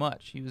so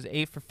much. He was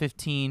 8 for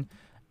 15,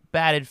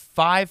 batted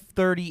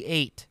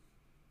 .538.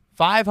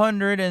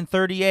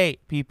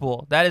 538,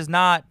 people. That is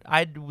not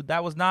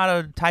that was not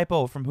a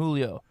typo from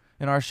Julio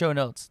in our show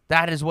notes.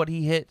 That is what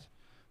he hit.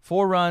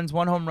 4 runs,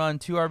 1 home run,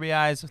 2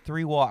 RBIs,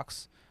 3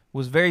 walks.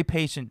 Was very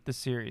patient this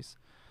series.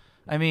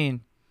 I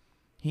mean,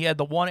 he had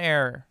the 1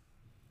 error.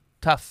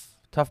 Tough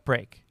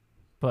break.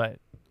 But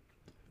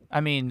I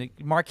mean,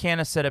 Mark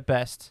Hanna said it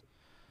best.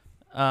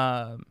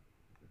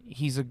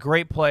 He's a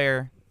great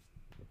player.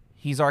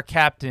 He's our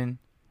captain,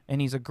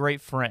 and he's a great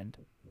friend.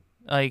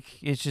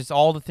 Like, it's just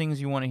all the things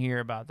you want to hear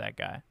about that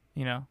guy,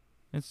 you know?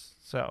 It's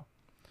so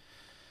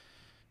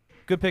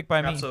good pick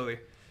by me. Absolutely.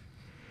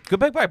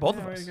 Good pick by both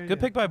of us. Good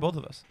pick by both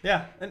of us.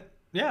 Yeah. And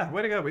yeah,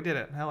 way to go. We did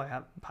it. Hell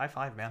yeah. High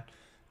five, man.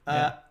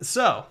 Yeah.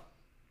 So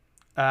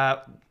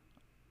the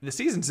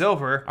season's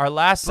over. Our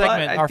last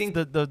segment, I think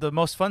the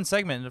most fun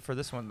segment for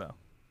this one, though.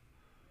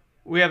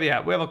 We have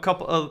a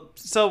couple of,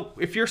 so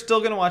if you're still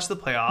going to watch the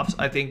playoffs,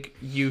 I think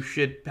you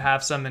should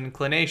have some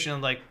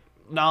inclination, like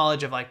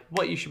knowledge of like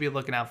what you should be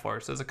looking out for.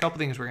 So there's a couple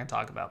things we're going to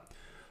talk about.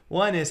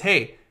 One is,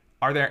 hey,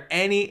 are there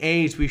any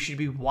A's we should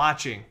be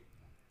watching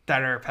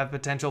that have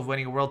potential of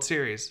winning a World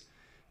Series?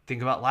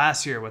 Think about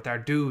last year with our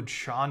dude,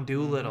 Sean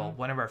Doolittle,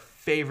 one of our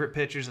favorite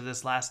pitchers of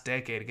this last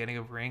decade, getting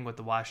a ring with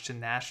the Washington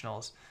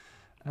Nationals.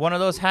 One of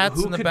those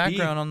hats in the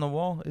background on the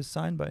wall is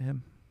signed by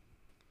him.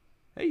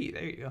 Hey,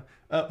 there you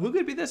go. Who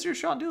could be this year's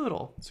Sean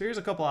Doolittle? So here's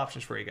a couple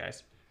options for you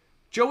guys.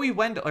 Joey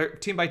Wendell, or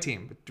team by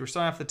team. We're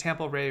starting off the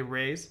Tampa Bay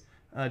Rays.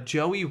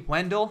 Joey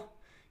Wendell,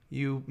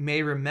 you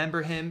may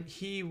remember him.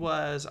 He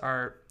was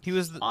on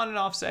and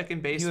off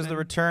second baseman. He was the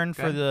return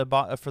for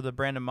the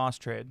Brandon Moss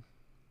trade.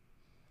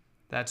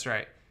 That's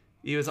right.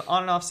 He was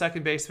on and off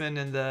second baseman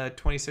in the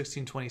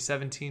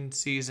 2016-2017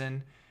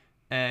 season,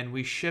 and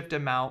we shipped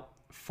him out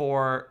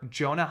for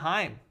Jonah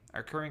Heim,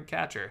 our current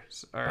catcher,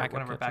 or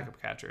one of our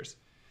backup catchers.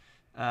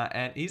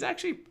 And he's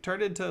actually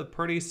turned into a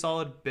pretty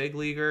solid big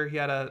leaguer. He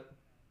had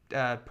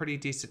a pretty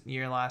decent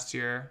year last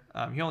year.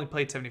 He only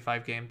played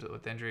 75 games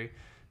with injury,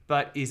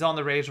 but he's on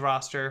the Rays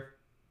roster.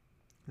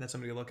 That's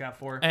somebody to look out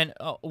for. And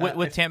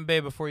with Tampa Bay,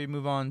 before you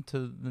move on to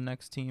the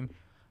next team,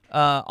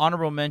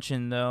 honorable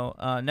mention, though,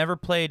 never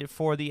played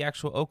for the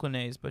actual Oakland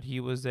A's, but he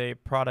was a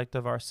product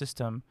of our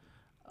system.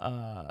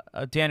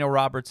 Daniel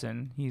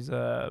Robertson, he's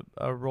a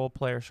role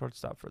player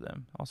shortstop for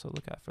them. Also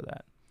look out for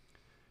that.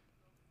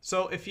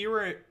 So if you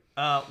were,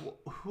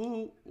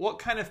 what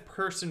kind of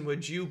person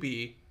would you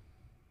be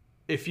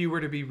if you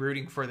were to be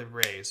rooting for the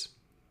Rays.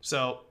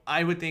 So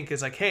I would think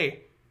is like,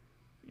 hey,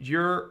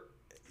 you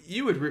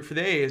would root for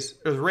the A's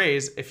or the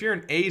Rays if you're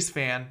an A's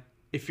fan.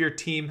 If your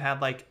team had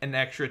like an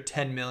extra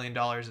 $10 million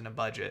in a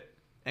budget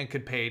and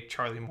could pay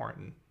Charlie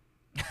Morton.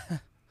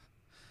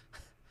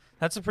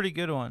 That's a pretty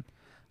good one.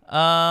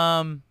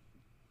 I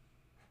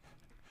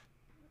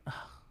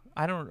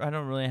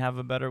don't really have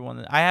a better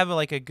one. I have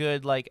like a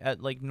good like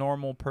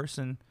normal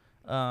person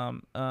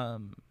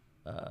analogy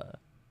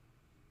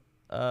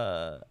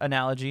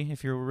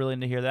if you're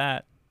willing to hear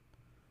that.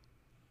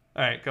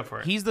 All right, go for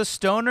it. He's the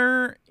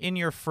stoner in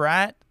your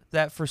frat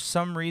that for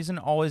some reason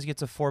always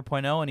gets a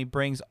 4.0 and he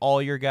brings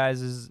all your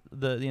guys'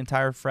 the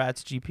entire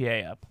frat's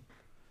GPA up.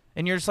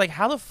 And you're just like,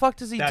 how the fuck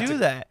does he do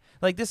that?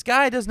 Like, this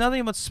guy does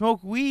nothing but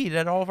smoke weed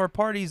at all of our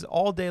parties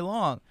all day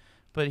long,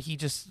 but he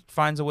just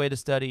finds a way to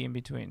study in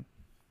between.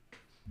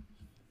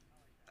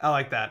 I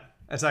like that.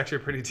 That's actually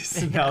a pretty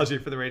decent analogy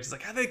for the Rays. It's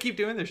like, how do they keep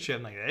doing this shit?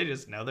 I'm like, they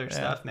just know their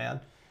stuff, man.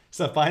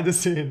 Stuff behind the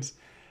scenes.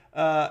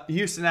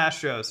 Houston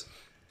Astros.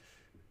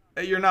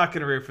 You're not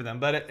going to root for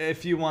them, but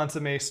if you want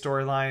some Ace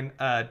storyline,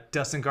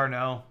 Dustin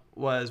Garneau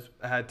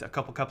had a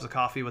couple cups of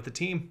coffee with the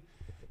team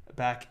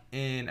back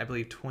in, I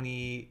believe,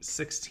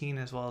 2016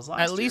 as well as last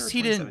year. At least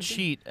he didn't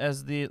cheat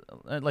as the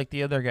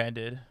other guy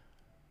did.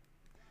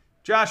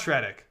 Josh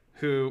Reddick,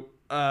 who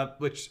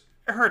which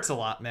hurts a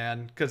lot,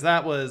 man, because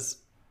that was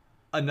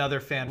another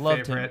fan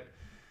favorite.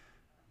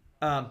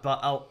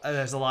 But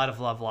there's a lot of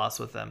love lost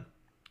with them.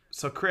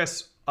 So,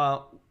 Chris,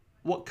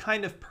 what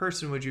kind of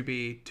person would you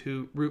be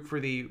to root for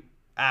the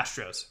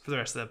Astros for the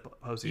rest of the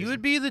postseason? You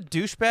would be the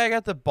douchebag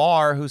at the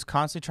bar who's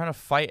constantly trying to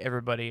fight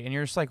everybody, and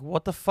you're just like,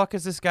 what the fuck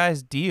is this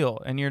guy's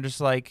deal? And you're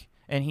just like,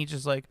 and he's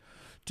just like,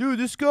 dude,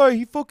 this guy,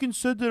 he fucking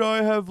said that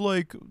I have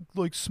like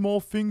small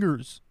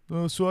fingers,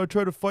 so I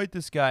try to fight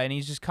this guy, and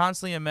he's just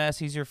constantly a mess.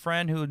 He's your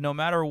friend who, no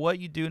matter what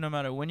you do, no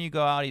matter when you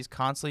go out, he's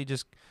constantly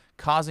just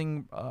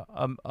causing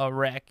a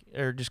wreck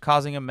or just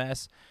causing a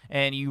mess,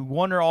 and you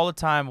wonder all the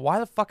time, why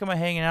the fuck am I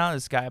hanging out with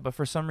this guy? But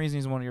for some reason,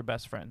 he's one of your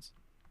best friends,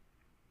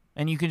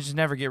 and you can just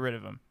never get rid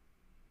of him.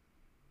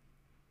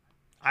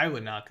 I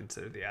would not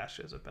consider the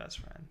Astros a best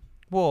friend.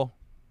 Well,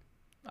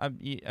 I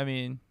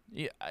mean,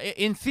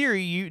 in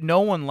theory, no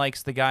one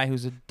likes the guy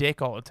who's a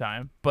dick all the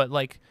time, but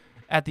like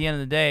at the end of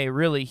the day,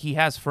 really, he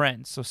has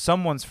friends, so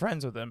someone's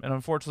friends with him, and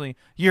unfortunately,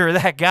 you're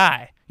that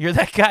guy. You're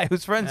that guy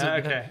who's friends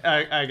with him. Okay,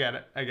 I get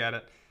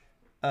it.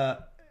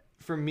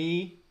 For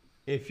me,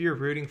 if you're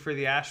rooting for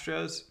the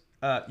Astros,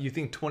 you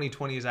think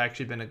 2020 has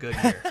actually been a good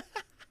year.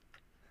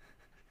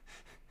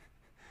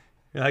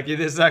 You're like, this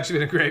has actually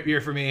been a great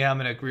year for me. I'm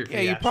going to root for the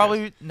Astros. Yeah, you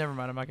probably... Never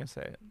mind, I'm not going to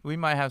say it. We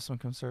might have some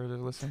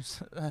conservative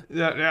listeners.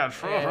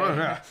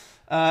 Yeah.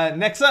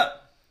 Next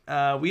up,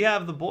 we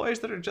have the boys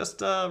that are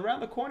just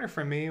around the corner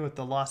from me with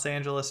the Los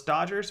Angeles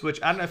Dodgers,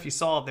 which I don't know if you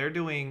saw. They're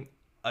doing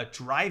a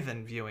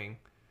drive-in viewing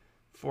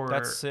for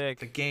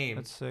the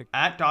game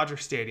at Dodger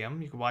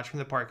Stadium. You can watch from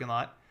the parking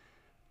lot.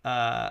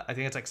 I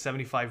think it's like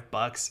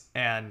 $75,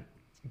 and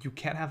you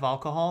can't have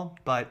alcohol,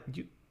 but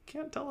you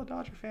can't tell a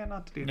Dodger fan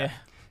not to do that.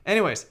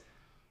 Anyways,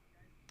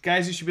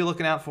 guys you should be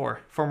looking out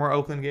for former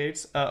Oakland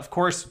Gates. Of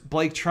course,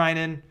 Blake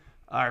Trinan,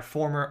 our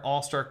former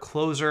all-star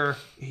closer.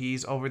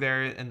 He's over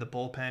there in the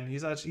bullpen.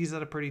 He's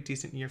had a pretty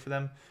decent year for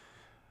them.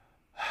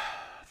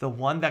 The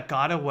one that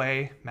got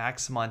away,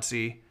 Max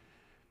Muncy,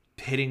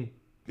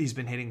 he's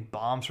been hitting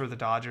bombs for the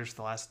Dodgers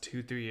the last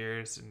 2-3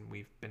 years, and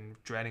we've been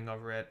dreading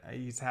over it.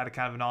 He's had a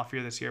kind of an off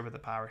year this year, but the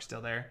power's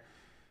still there.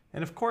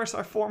 And of course,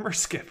 our former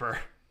skipper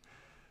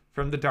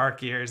from the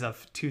dark years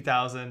of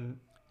 2000.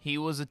 He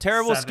was a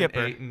terrible skipper.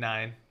 8 and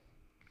 9.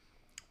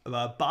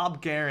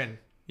 Bob Guerin,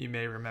 you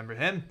may remember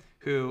him,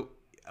 who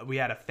we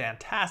had a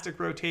fantastic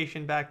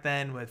rotation back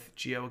then with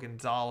Gio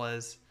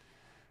Gonzalez.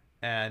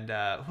 And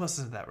who else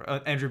is that?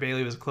 Andrew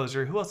Bailey was a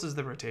closer. Who else is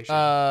the rotation?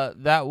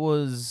 That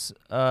was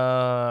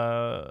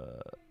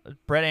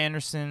Brett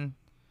Anderson,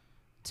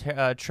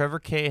 Trevor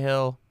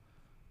Cahill,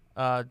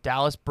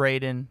 Dallas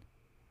Braden,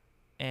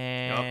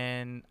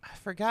 and I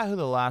forgot who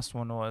the last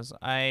one was.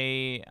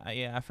 I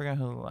forgot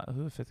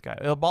who the fifth guy.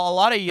 A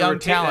lot of young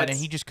talent, and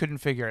he just couldn't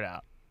figure it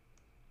out.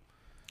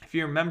 If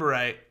you remember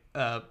right,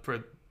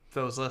 for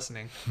those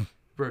listening,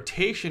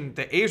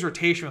 the A's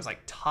rotation was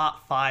like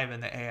top 5 in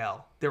the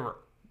AL. They were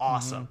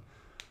awesome,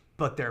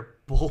 but their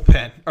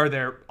bullpen or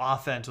their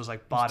offense was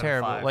like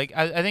bottom 5. Like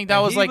I think that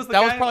was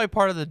probably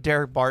part of the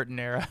Derek Barton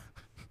era.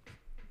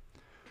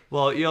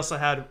 Well, you also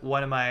had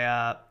one of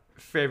my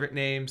favorite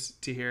names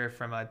to hear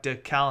from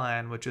Dick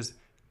Callahan, which is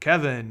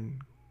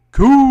Kevin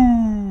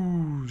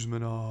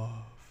Kuzmanov.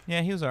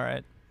 Yeah, he was all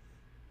right.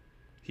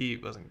 He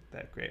wasn't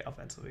that great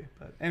offensively,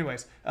 but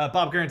anyways,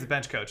 Bob Guerin's the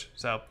bench coach.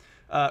 So,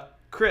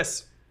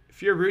 Chris,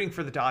 if you're rooting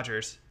for the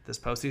Dodgers this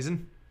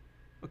postseason,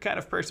 what kind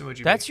of person would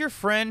you be? That's your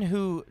friend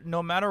who,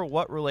 no matter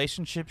what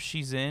relationship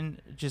she's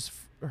in, just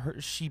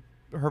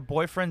her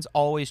boyfriends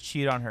always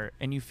cheat on her,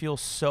 and you feel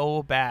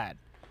so bad,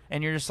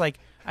 and you're just like,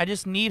 I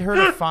just need her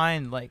to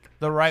find like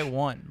the right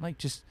one,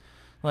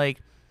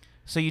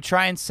 so you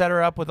try and set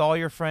her up with all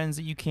your friends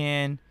that you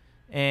can,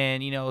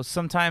 And,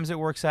 sometimes it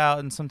works out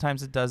and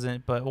sometimes it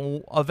doesn't. But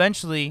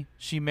eventually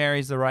she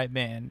marries the right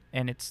man,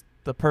 and it's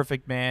the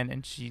perfect man,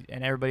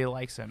 and everybody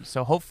likes him.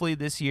 So hopefully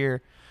this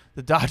year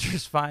the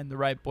Dodgers find the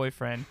right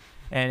boyfriend,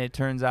 and it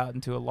turns out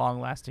into a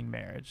long-lasting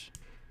marriage.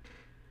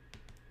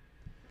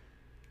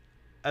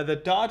 The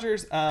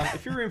Dodgers,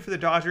 if you're rooting for the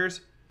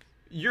Dodgers,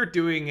 you're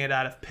doing it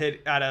out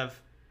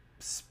of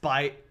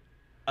spite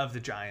of the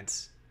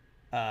Giants.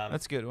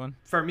 That's a good one.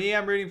 For me,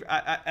 I'm rooting.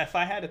 If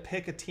I had to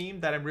pick a team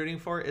that I'm rooting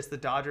for, it's the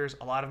Dodgers.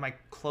 A lot of my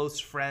close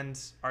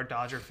friends are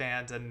Dodger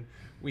fans, and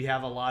we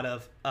have a lot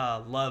of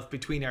love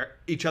between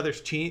each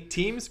other's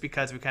teams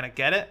because we kind of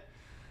get it.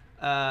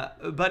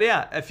 But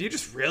yeah, if you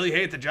just really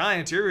hate the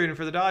Giants, you're rooting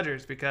for the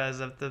Dodgers because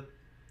of the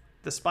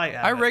spite.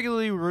 I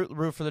regularly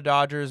root for the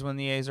Dodgers when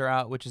the A's are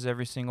out, which is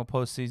every single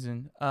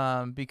postseason.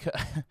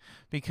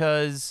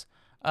 Because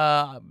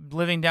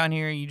living down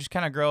here, you just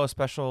kind of grow a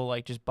special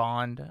just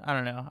bond. I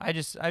don't know. I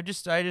just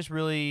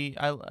really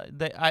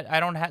I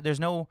don't have. There's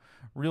no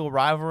real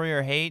rivalry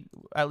or hate,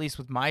 at least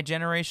with my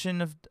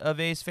generation of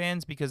A's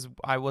fans, because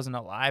I wasn't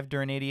alive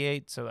during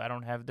 '88, so I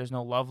don't have. There's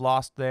no love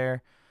lost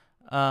there.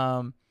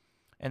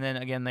 And then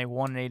again, they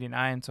won in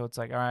 '89, so it's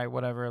like, all right,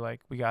 whatever.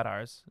 Like, we got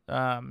ours.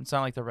 It's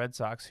not like the Red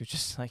Sox, who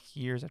just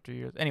years after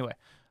years. Anyway,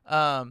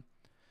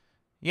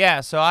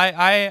 yeah. So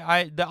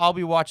I'll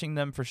be watching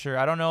them for sure.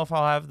 I don't know if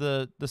I'll have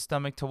the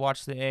stomach to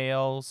watch the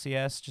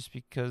ALCS just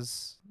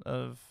because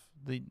of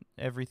the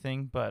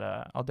everything, but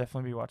I'll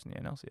definitely be watching the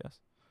NLCS.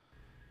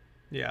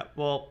 Yeah.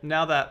 Well,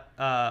 now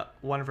that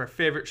one of our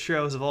favorite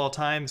shows of all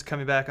time is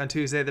coming back on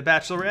Tuesday, The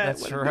Bachelorette.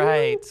 That's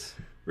right.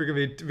 We're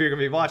gonna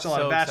be watching a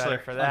lot of Bachelor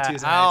for that. on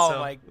Tuesday night. Oh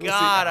my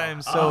God,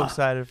 I'm so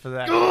excited for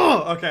that.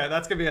 Okay,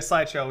 that's gonna be a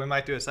sideshow. We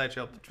might do a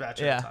sideshow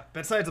Bachelor talk.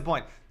 But besides the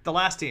point, the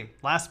last team,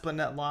 last but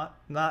not.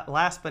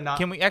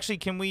 Can we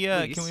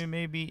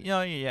maybe?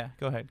 Yeah.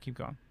 Go ahead, keep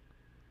going.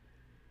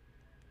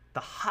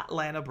 The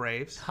Hotlanta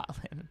Braves.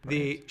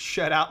 The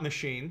shutout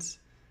machines.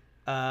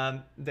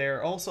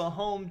 They're also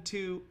home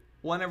to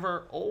one of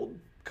our old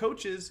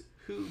coaches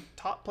who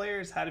taught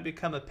players how to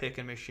become a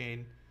picking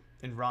machine,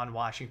 in Ron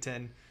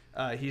Washington.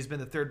 He's been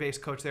the third base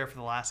coach there for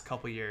the last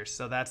couple years.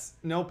 So that's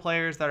no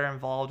players that are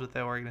involved with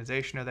the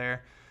organization are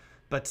there,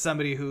 but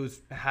somebody who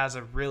has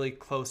a really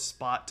close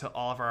spot to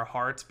all of our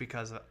hearts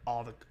because of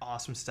all the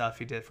awesome stuff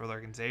he did for the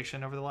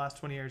organization over the last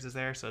 20 years is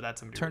there. So that's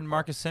somebody turned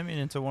Marcus Semien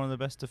into one of the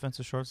best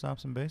defensive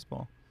shortstops in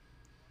baseball.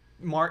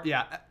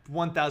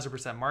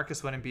 1,000%.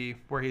 Marcus wouldn't be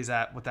where he's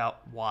at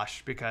without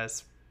Wash,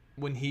 because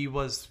when he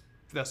was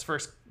this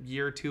first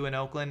year or two in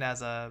Oakland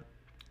as a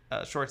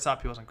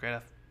shortstop, he wasn't great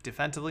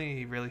defensively.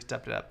 He really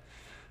stepped it up.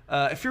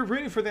 If you're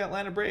rooting for the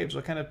Atlanta Braves,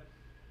 what kind of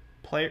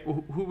player?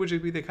 Who would you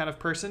be the kind of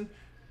person?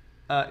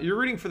 You're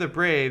rooting for the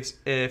Braves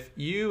if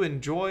you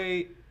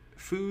enjoy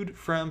food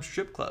from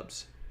strip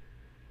clubs.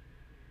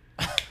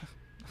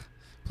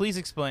 Please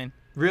explain.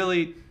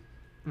 Really,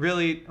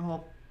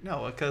 well,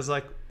 no, because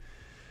the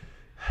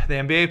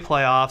NBA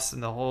playoffs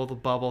and the whole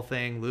bubble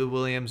thing, Lou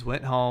Williams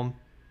went home,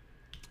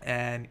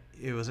 and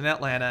it was in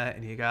Atlanta,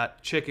 and he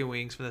got chicken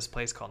wings from this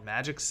place called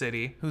Magic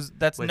City.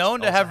 That's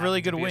known to have really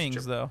good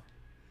wings, though.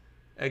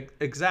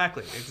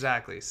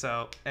 Exactly.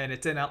 So, and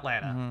it's in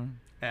Atlanta,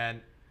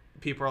 and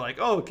people are like,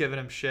 oh, giving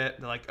him shit.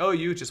 They're like, oh,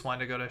 you just wanted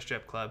to go to a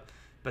strip club.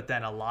 But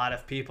then a lot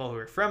of people who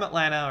are from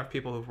Atlanta or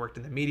people who've worked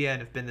in the media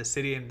and have been to the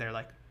city, and they're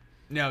like,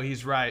 no,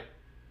 he's right.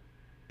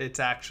 It's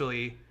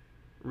actually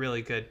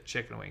really good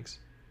chicken wings.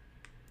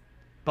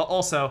 But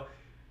also,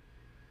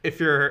 if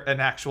you're an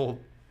actual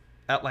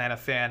Atlanta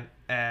fan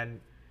and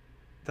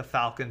the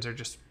Falcons are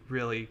just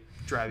really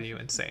driving you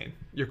insane,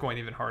 you're going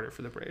even harder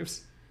for the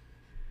Braves.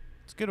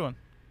 It's a good one.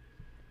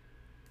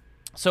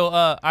 So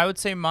I would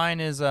say mine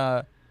is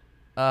again,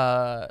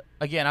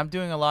 I'm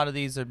doing a lot of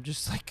these. I'm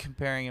just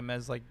comparing them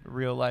as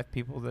real life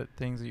people,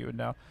 things that you would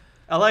know.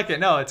 I like it.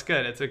 No, it's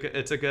good.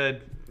 It's a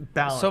good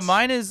balance. So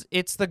mine is,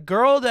 it's the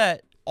girl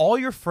that all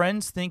your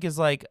friends think is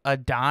a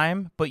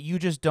dime, but you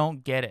just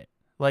don't get it.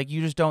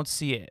 You just don't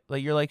see it.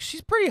 You're like,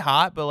 she's pretty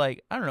hot, but I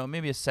don't know,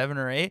 maybe a 7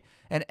 or 8.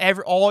 And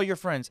all your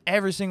friends,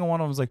 every single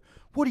one of them is like,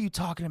 what are you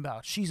talking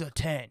about? She's a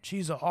 10.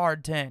 She's a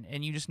hard 10.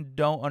 And you just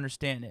don't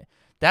understand it.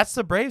 That's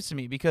the Braves to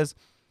me, because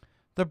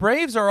the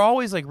Braves are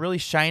always really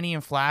shiny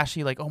and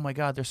flashy. Oh my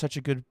God, they're such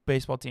a good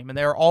baseball team. And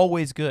they're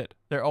always good.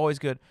 They're always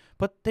good.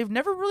 But they've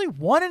never really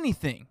won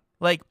anything.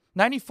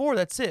 94,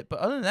 that's it. But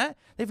other than that,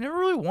 they've never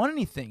really won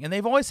anything. And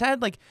they've always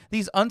had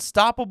these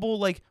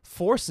unstoppable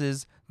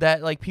forces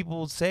that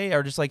people would say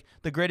are just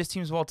the greatest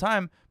teams of all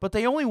time, but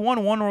they only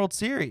won one World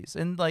Series.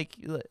 And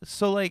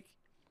so I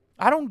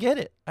don't get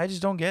it. I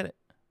just don't get it.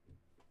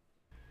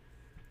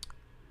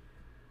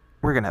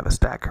 We're going to have a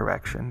stat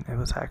correction. It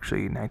was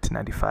actually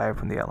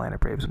 1995 when the Atlanta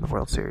Braves won the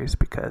World Series,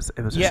 because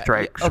it was a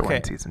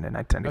strike-shortened season in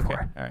 1994.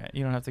 Okay, all right.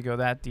 You don't have to go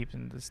that deep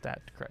into the stat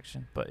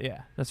correction. But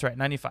yeah, that's right,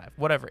 95.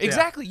 Whatever. Yeah.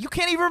 Exactly. You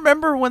can't even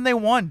remember when they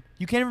won.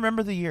 You can't even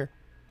remember the year.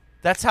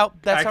 That's how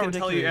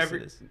ridiculous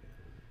it is.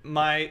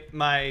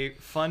 My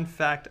fun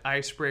fact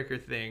icebreaker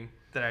thing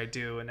that I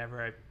do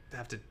whenever I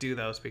have to do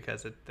those,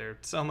 because they're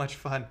so much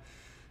fun.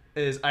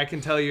 is I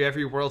can tell you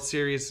every World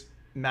Series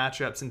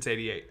matchup since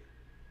 '88.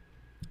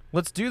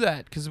 Let's do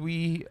that because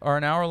we are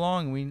an hour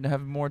long. We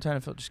have more time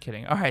to fill. Just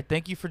kidding. All right.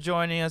 Thank you for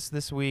joining us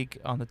this week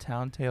on the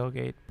Town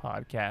Tailgate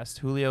podcast.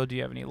 Julio, do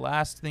you have any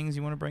last things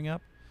you want to bring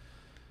up?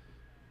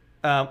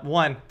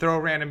 One, throw a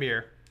random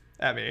year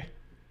at me.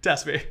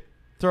 Test me.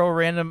 Throw a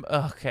random.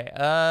 Okay.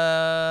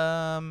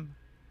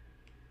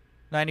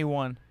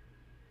 91.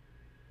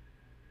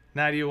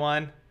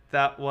 91.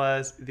 That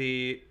was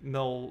the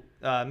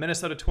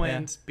Minnesota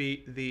Twins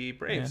beat the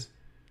Braves.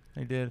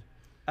 Yeah, they did.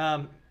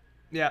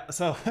 Yeah,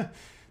 so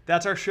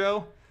that's our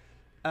show.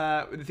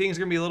 The thing's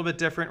going to be a little bit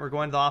different. We're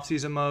going to the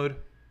off-season mode.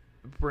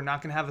 We're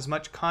not going to have as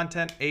much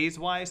content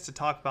A's-wise to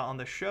talk about on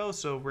the show,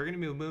 so we're going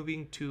to be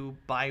moving to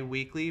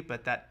bi-weekly,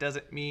 but that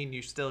doesn't mean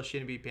you still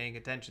shouldn't be paying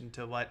attention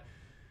to what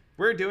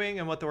we're doing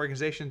and what the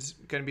organization's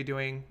going to be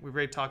doing. We've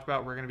already talked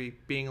about we're going to be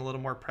being a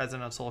little more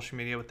present on social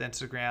media with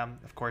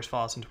Instagram. Of course,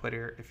 follow us on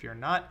Twitter if you're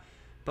not.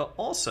 But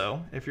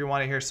also, if you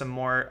want to hear some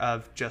more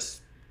of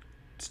just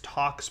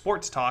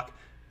sports talk,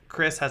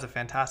 Chris has a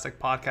fantastic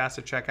podcast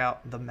to check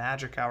out, the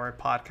Magic Hour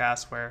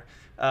podcast, where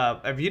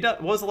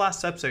what was the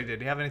last episode you did?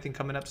 Do you have anything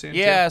coming up soon?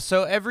 Yeah, too?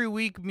 so every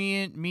week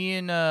me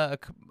and a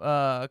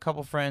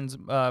couple friends,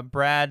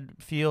 Brad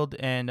Field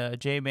and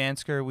Jay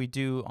Mansker, we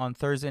do on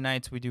Thursday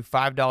nights, we do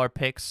 $5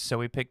 picks. So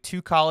we pick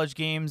 2 college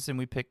games and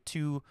we pick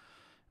 3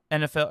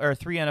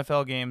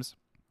 NFL games.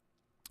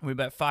 We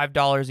bet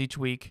 $5 each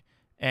week.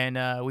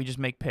 And we just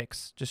make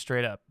picks, just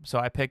straight up. So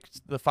I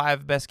picked the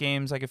 5 best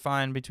games I could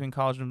find between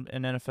college and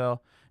NFL,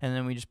 and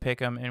then we just pick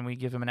them and we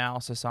give them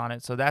analysis on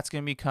it. So that's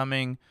going to be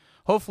coming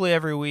hopefully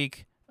every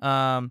week.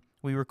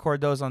 We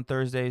record those on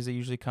Thursdays. They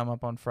usually come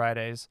up on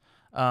Fridays.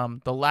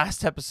 The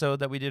last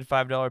episode that we did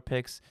 $5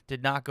 picks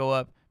did not go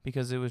up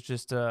because it was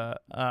just a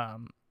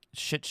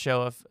shit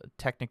show of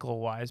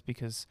technical-wise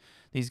because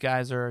these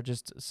guys are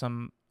just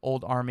some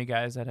old Army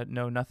guys that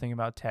know nothing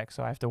about tech,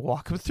 so I have to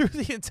walk them through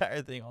the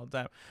entire thing all the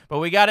time. But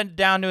we got it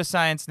down to a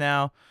science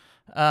now,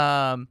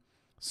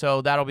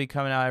 so that'll be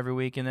coming out every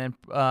week. And then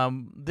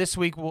this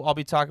week I'll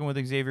be talking with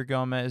Xavier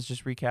Gomez,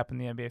 just recapping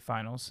the NBA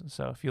Finals.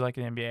 So if you like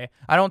the NBA,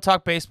 I don't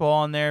talk baseball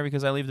on there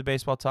because I leave the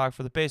baseball talk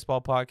for the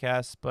baseball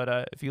podcast.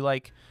 But if you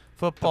like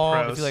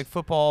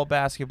football,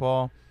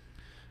 basketball,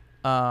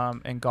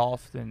 and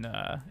golf and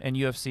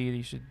UFC,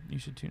 you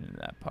should tune into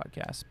that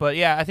podcast. But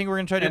yeah, I think we're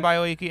gonna try to do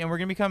bi-weekly, and we're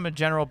gonna become a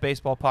general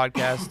baseball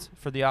podcast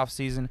for the off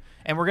season,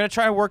 and we're gonna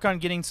try to work on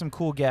getting some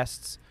cool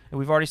guests. And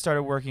we've already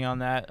started working on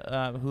that.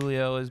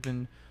 Julio has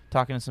been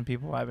talking to some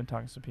people. I've been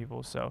talking to some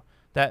people. So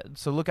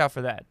look out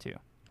for that too.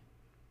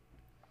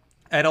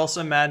 I'd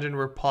also imagine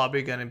we're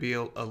probably gonna be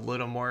a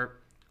little more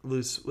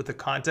loose with the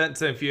content.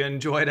 So if you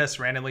enjoyed us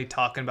randomly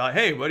talking about,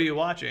 hey, what are you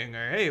watching,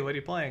 or hey, what are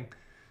you playing?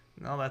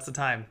 No, that's the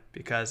time,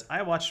 because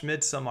I watched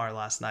Midsommar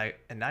last night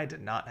and I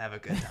did not have a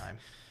good time.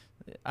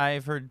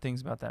 I've heard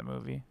things about that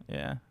movie.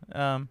 Yeah.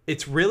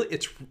 It's really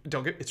good.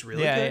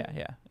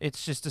 Yeah.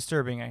 It's just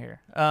disturbing, I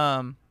hear.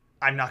 I'm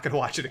not going to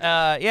watch it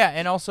again. Yeah,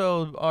 and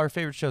also our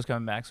favorite show's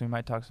coming back, so we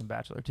might talk some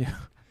Bachelor too.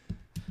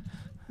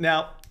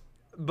 Now,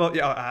 but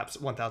yeah,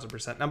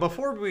 1000%. Now,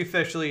 before we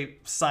officially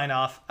sign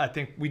off, I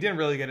think we didn't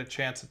really get a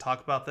chance to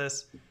talk about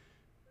this.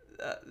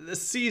 The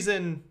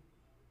season,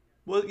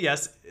 well,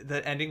 yes,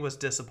 the ending was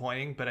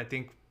disappointing, but I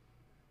think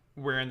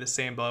we're in the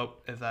same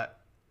boat as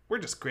that we're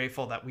just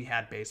grateful that we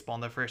had baseball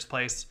in the first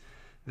place,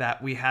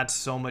 that we had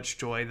so much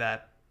joy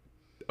that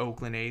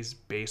Oakland A's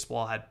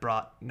baseball had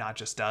brought not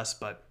just us,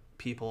 but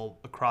people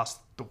across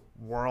the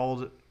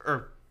world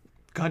or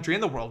country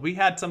and the world. We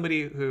had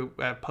somebody who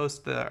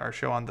posted our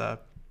show on the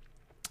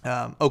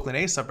Oakland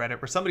A's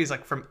subreddit where somebody's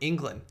like from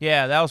England.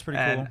 Yeah, that was pretty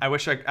cool. I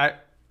wish I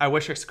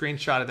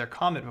screenshotted their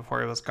comment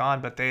before it was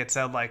gone, but they had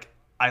said like,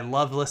 I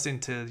love listening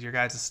to your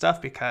guys' stuff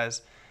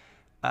because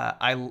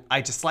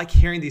I just like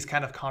hearing these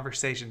kind of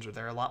conversations where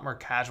they're a lot more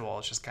casual.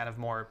 It's just kind of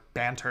more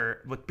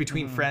banter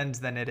between friends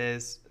than it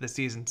is the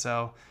season.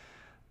 So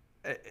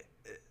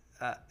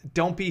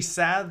don't be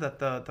sad that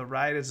the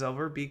ride is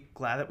over. Be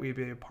glad that we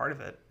be a part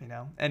of it, you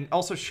know. And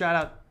also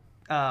shout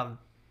out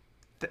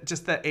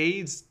just the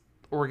AIDS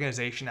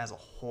organization as a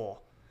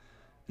whole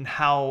and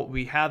how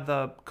we had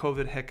the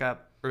COVID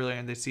hiccup earlier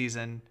in the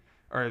season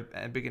or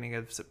at the beginning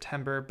of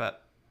September,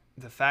 but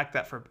the fact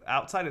that for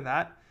outside of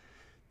that,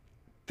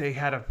 they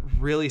had a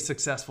really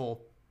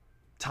successful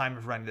time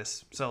of running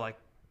this. So like,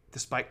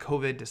 despite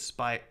COVID,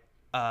 despite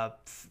the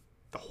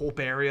whole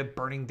Bay Area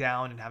burning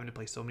down and having to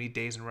play so many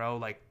days in a row,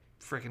 like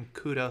freaking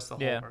kudos to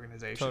the whole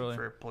organization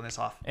for pulling this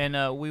off.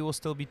 And we will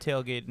still be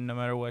tailgating no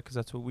matter what, because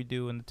that's what we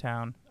do in the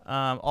town.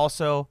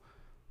 Also,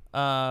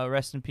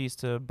 rest in peace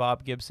to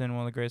Bob Gibson,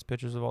 one of the greatest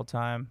pitchers of all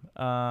time.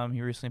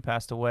 He recently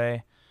passed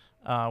away.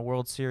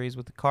 World Series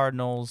with the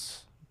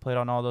Cardinals. Played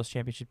on all those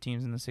championship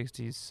teams in the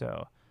 60s,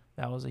 so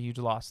that was a huge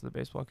loss to the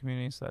baseball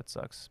community, so that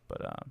sucks.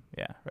 But,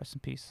 yeah, rest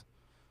in peace.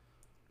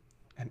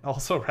 And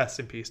also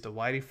rest in peace to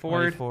Whitey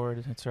Ford. Whitey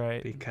Ford, that's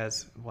right.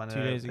 Because one of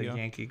the ago.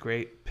 Yankee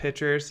great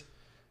pitchers.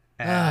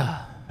 And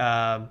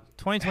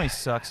 2020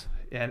 sucks.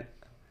 And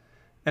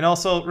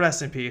also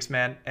rest in peace,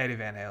 man, Eddie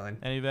Van Halen.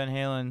 Eddie Van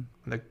Halen.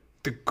 The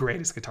the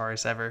greatest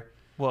guitarist ever.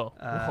 Well,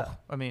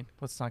 I mean,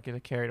 let's not get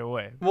it carried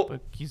away. Well,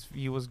 but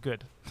he was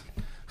good.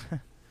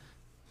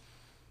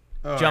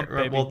 Jump,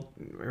 baby. Well,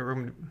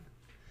 I'm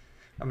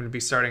going to be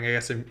starting, I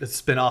guess, a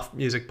spin-off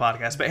music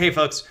podcast. But hey,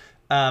 folks,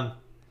 we're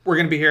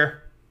going to be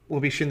here. We'll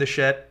be shooting the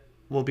shit.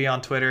 We'll be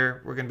on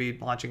Twitter. We're going to be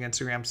launching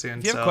Instagram soon.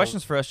 If you have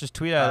questions for us, just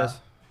tweet at us.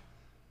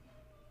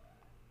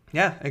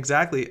 Yeah,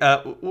 exactly.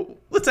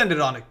 Let's end it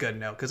on a good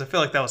note, because I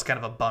feel like that was kind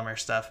of a bummer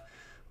stuff.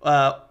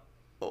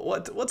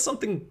 What's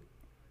something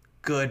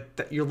good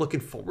that you're looking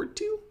forward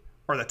to,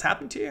 or that's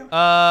happened to you?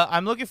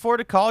 I'm looking forward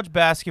to college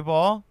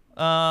basketball.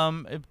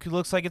 It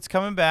looks like it's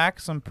coming back,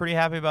 so I'm pretty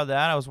happy about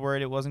that. I was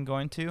worried it wasn't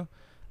going to.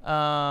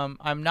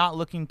 I'm not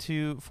looking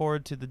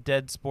forward to the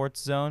dead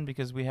sports zone,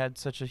 because we had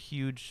such a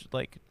huge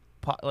like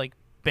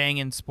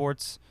banging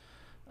sports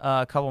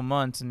a couple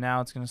months, and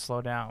now it's going to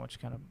slow down, which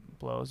kind of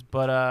blows.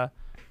 But I'm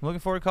looking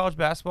forward to college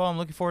basketball. I'm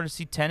looking forward to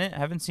see Tenet. I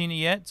haven't seen it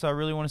yet, so I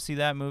really want to see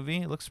that movie.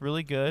 It looks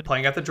really good.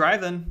 Playing at the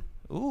drive-in.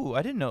 Ooh,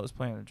 I didn't know it was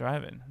playing at the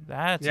drive-in.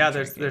 That's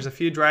there's a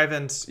few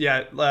drive-ins.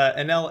 Yeah,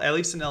 at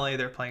least in LA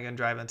they're playing in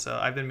drive-in. So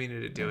I've been meaning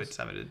to do it.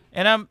 So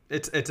and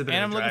it's a bit of a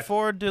I'm looking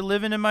forward to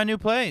living in my new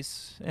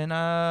place and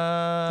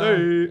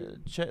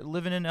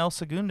living in El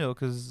Segundo,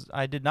 because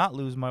I did not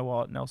lose my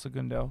wallet in El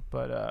Segundo,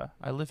 but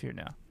I live here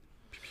now.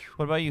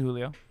 What about you,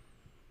 Julio?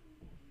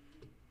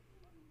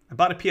 I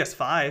bought a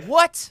PS5.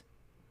 What?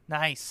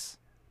 Nice.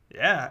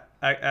 Yeah,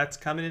 that's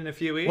coming in a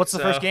few weeks. What's the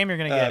first game you're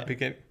gonna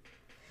get?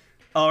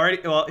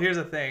 Already, well, here's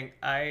the thing.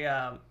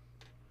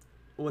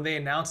 When they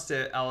announced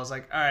it, I was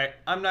like, all right,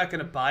 I'm not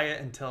gonna buy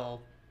it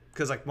until,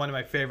 because like one of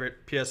my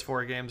favorite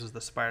PS4 games is the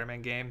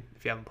Spider-Man game.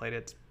 If you haven't played it,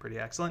 it's pretty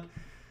excellent.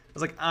 I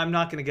was like, I'm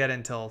not gonna get it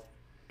until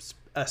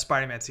a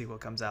Spider-Man sequel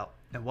comes out.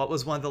 And what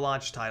was one of the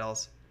launch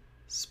titles?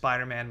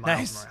 Spider-Man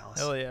Miles Morales.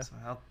 Hell yeah.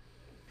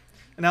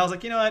 And I was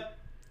like, you know what?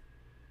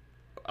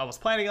 I was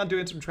planning on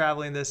doing some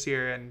traveling this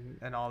year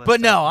and all this.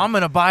 But stuff. no, I'm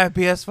gonna buy a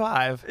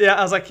PS5. Yeah,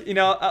 I was like,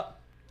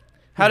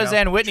 how does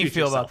Anne Whitney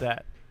feel about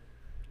that?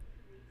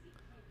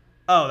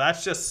 Oh,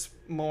 that's just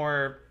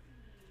more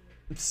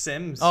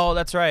Sims. Oh,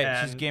 that's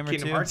right. She's gamer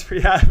Kingdom too. Hearts.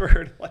 Yeah, I've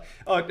heard.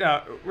 Oh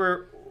no,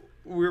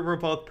 we're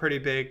both pretty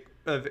big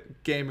of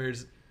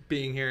gamers,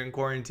 being here in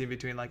quarantine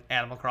between like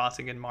Animal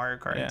Crossing and Mario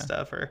Kart and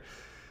stuff.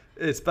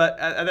 But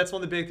that's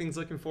one of the big things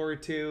looking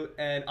forward to.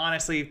 And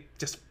honestly,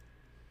 just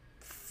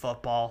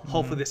football.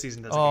 Hopefully this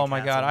season doesn't. Oh my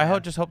God! I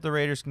just hope the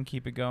Raiders can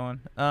keep it going.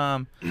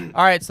 All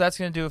right, so that's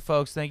gonna do it,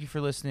 folks. Thank you for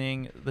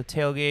listening. The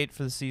tailgate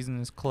for the season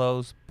is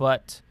closed,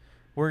 but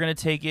we're gonna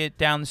take it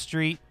down the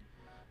street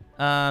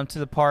to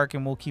the park,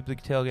 and we'll keep the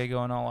tailgate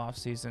going all off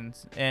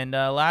seasons. And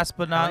last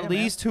but not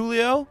least, man.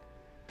 Julio.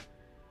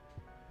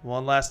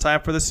 One last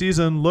time for the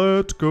season.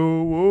 Let's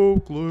go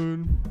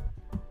Oakland.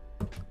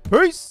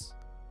 Peace.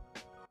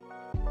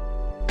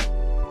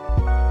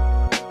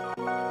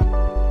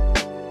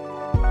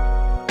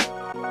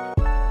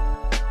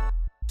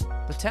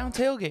 The Town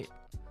Tailgate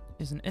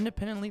is an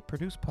independently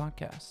produced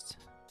podcast.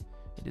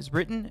 It is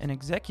written and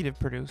executive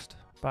produced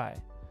by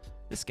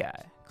this guy,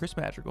 Chris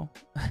Madrigal,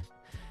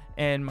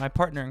 and my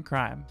partner in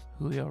crime,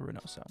 Julio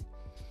Reynoso.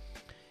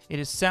 It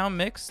is sound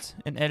mixed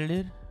and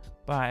edited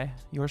by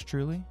yours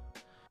truly.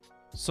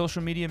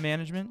 Social media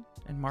management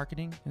and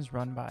marketing is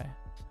run by,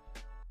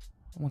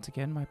 once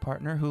again, my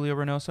partner, Julio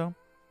Reynoso.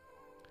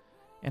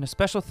 And a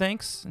special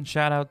thanks and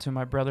shout out to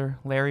my brother,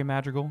 Larry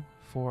Madrigal,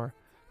 for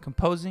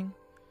composing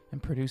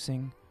and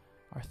producing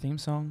our theme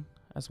song,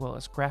 as well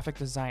as graphic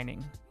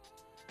designing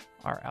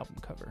our album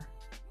cover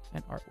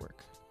and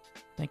artwork.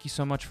 Thank you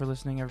so much for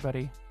listening,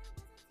 everybody.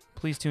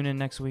 Please tune in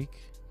next week.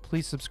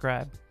 Please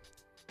subscribe.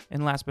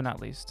 And last but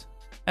not least,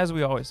 as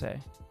we always say,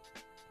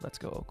 let's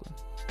go Oakland.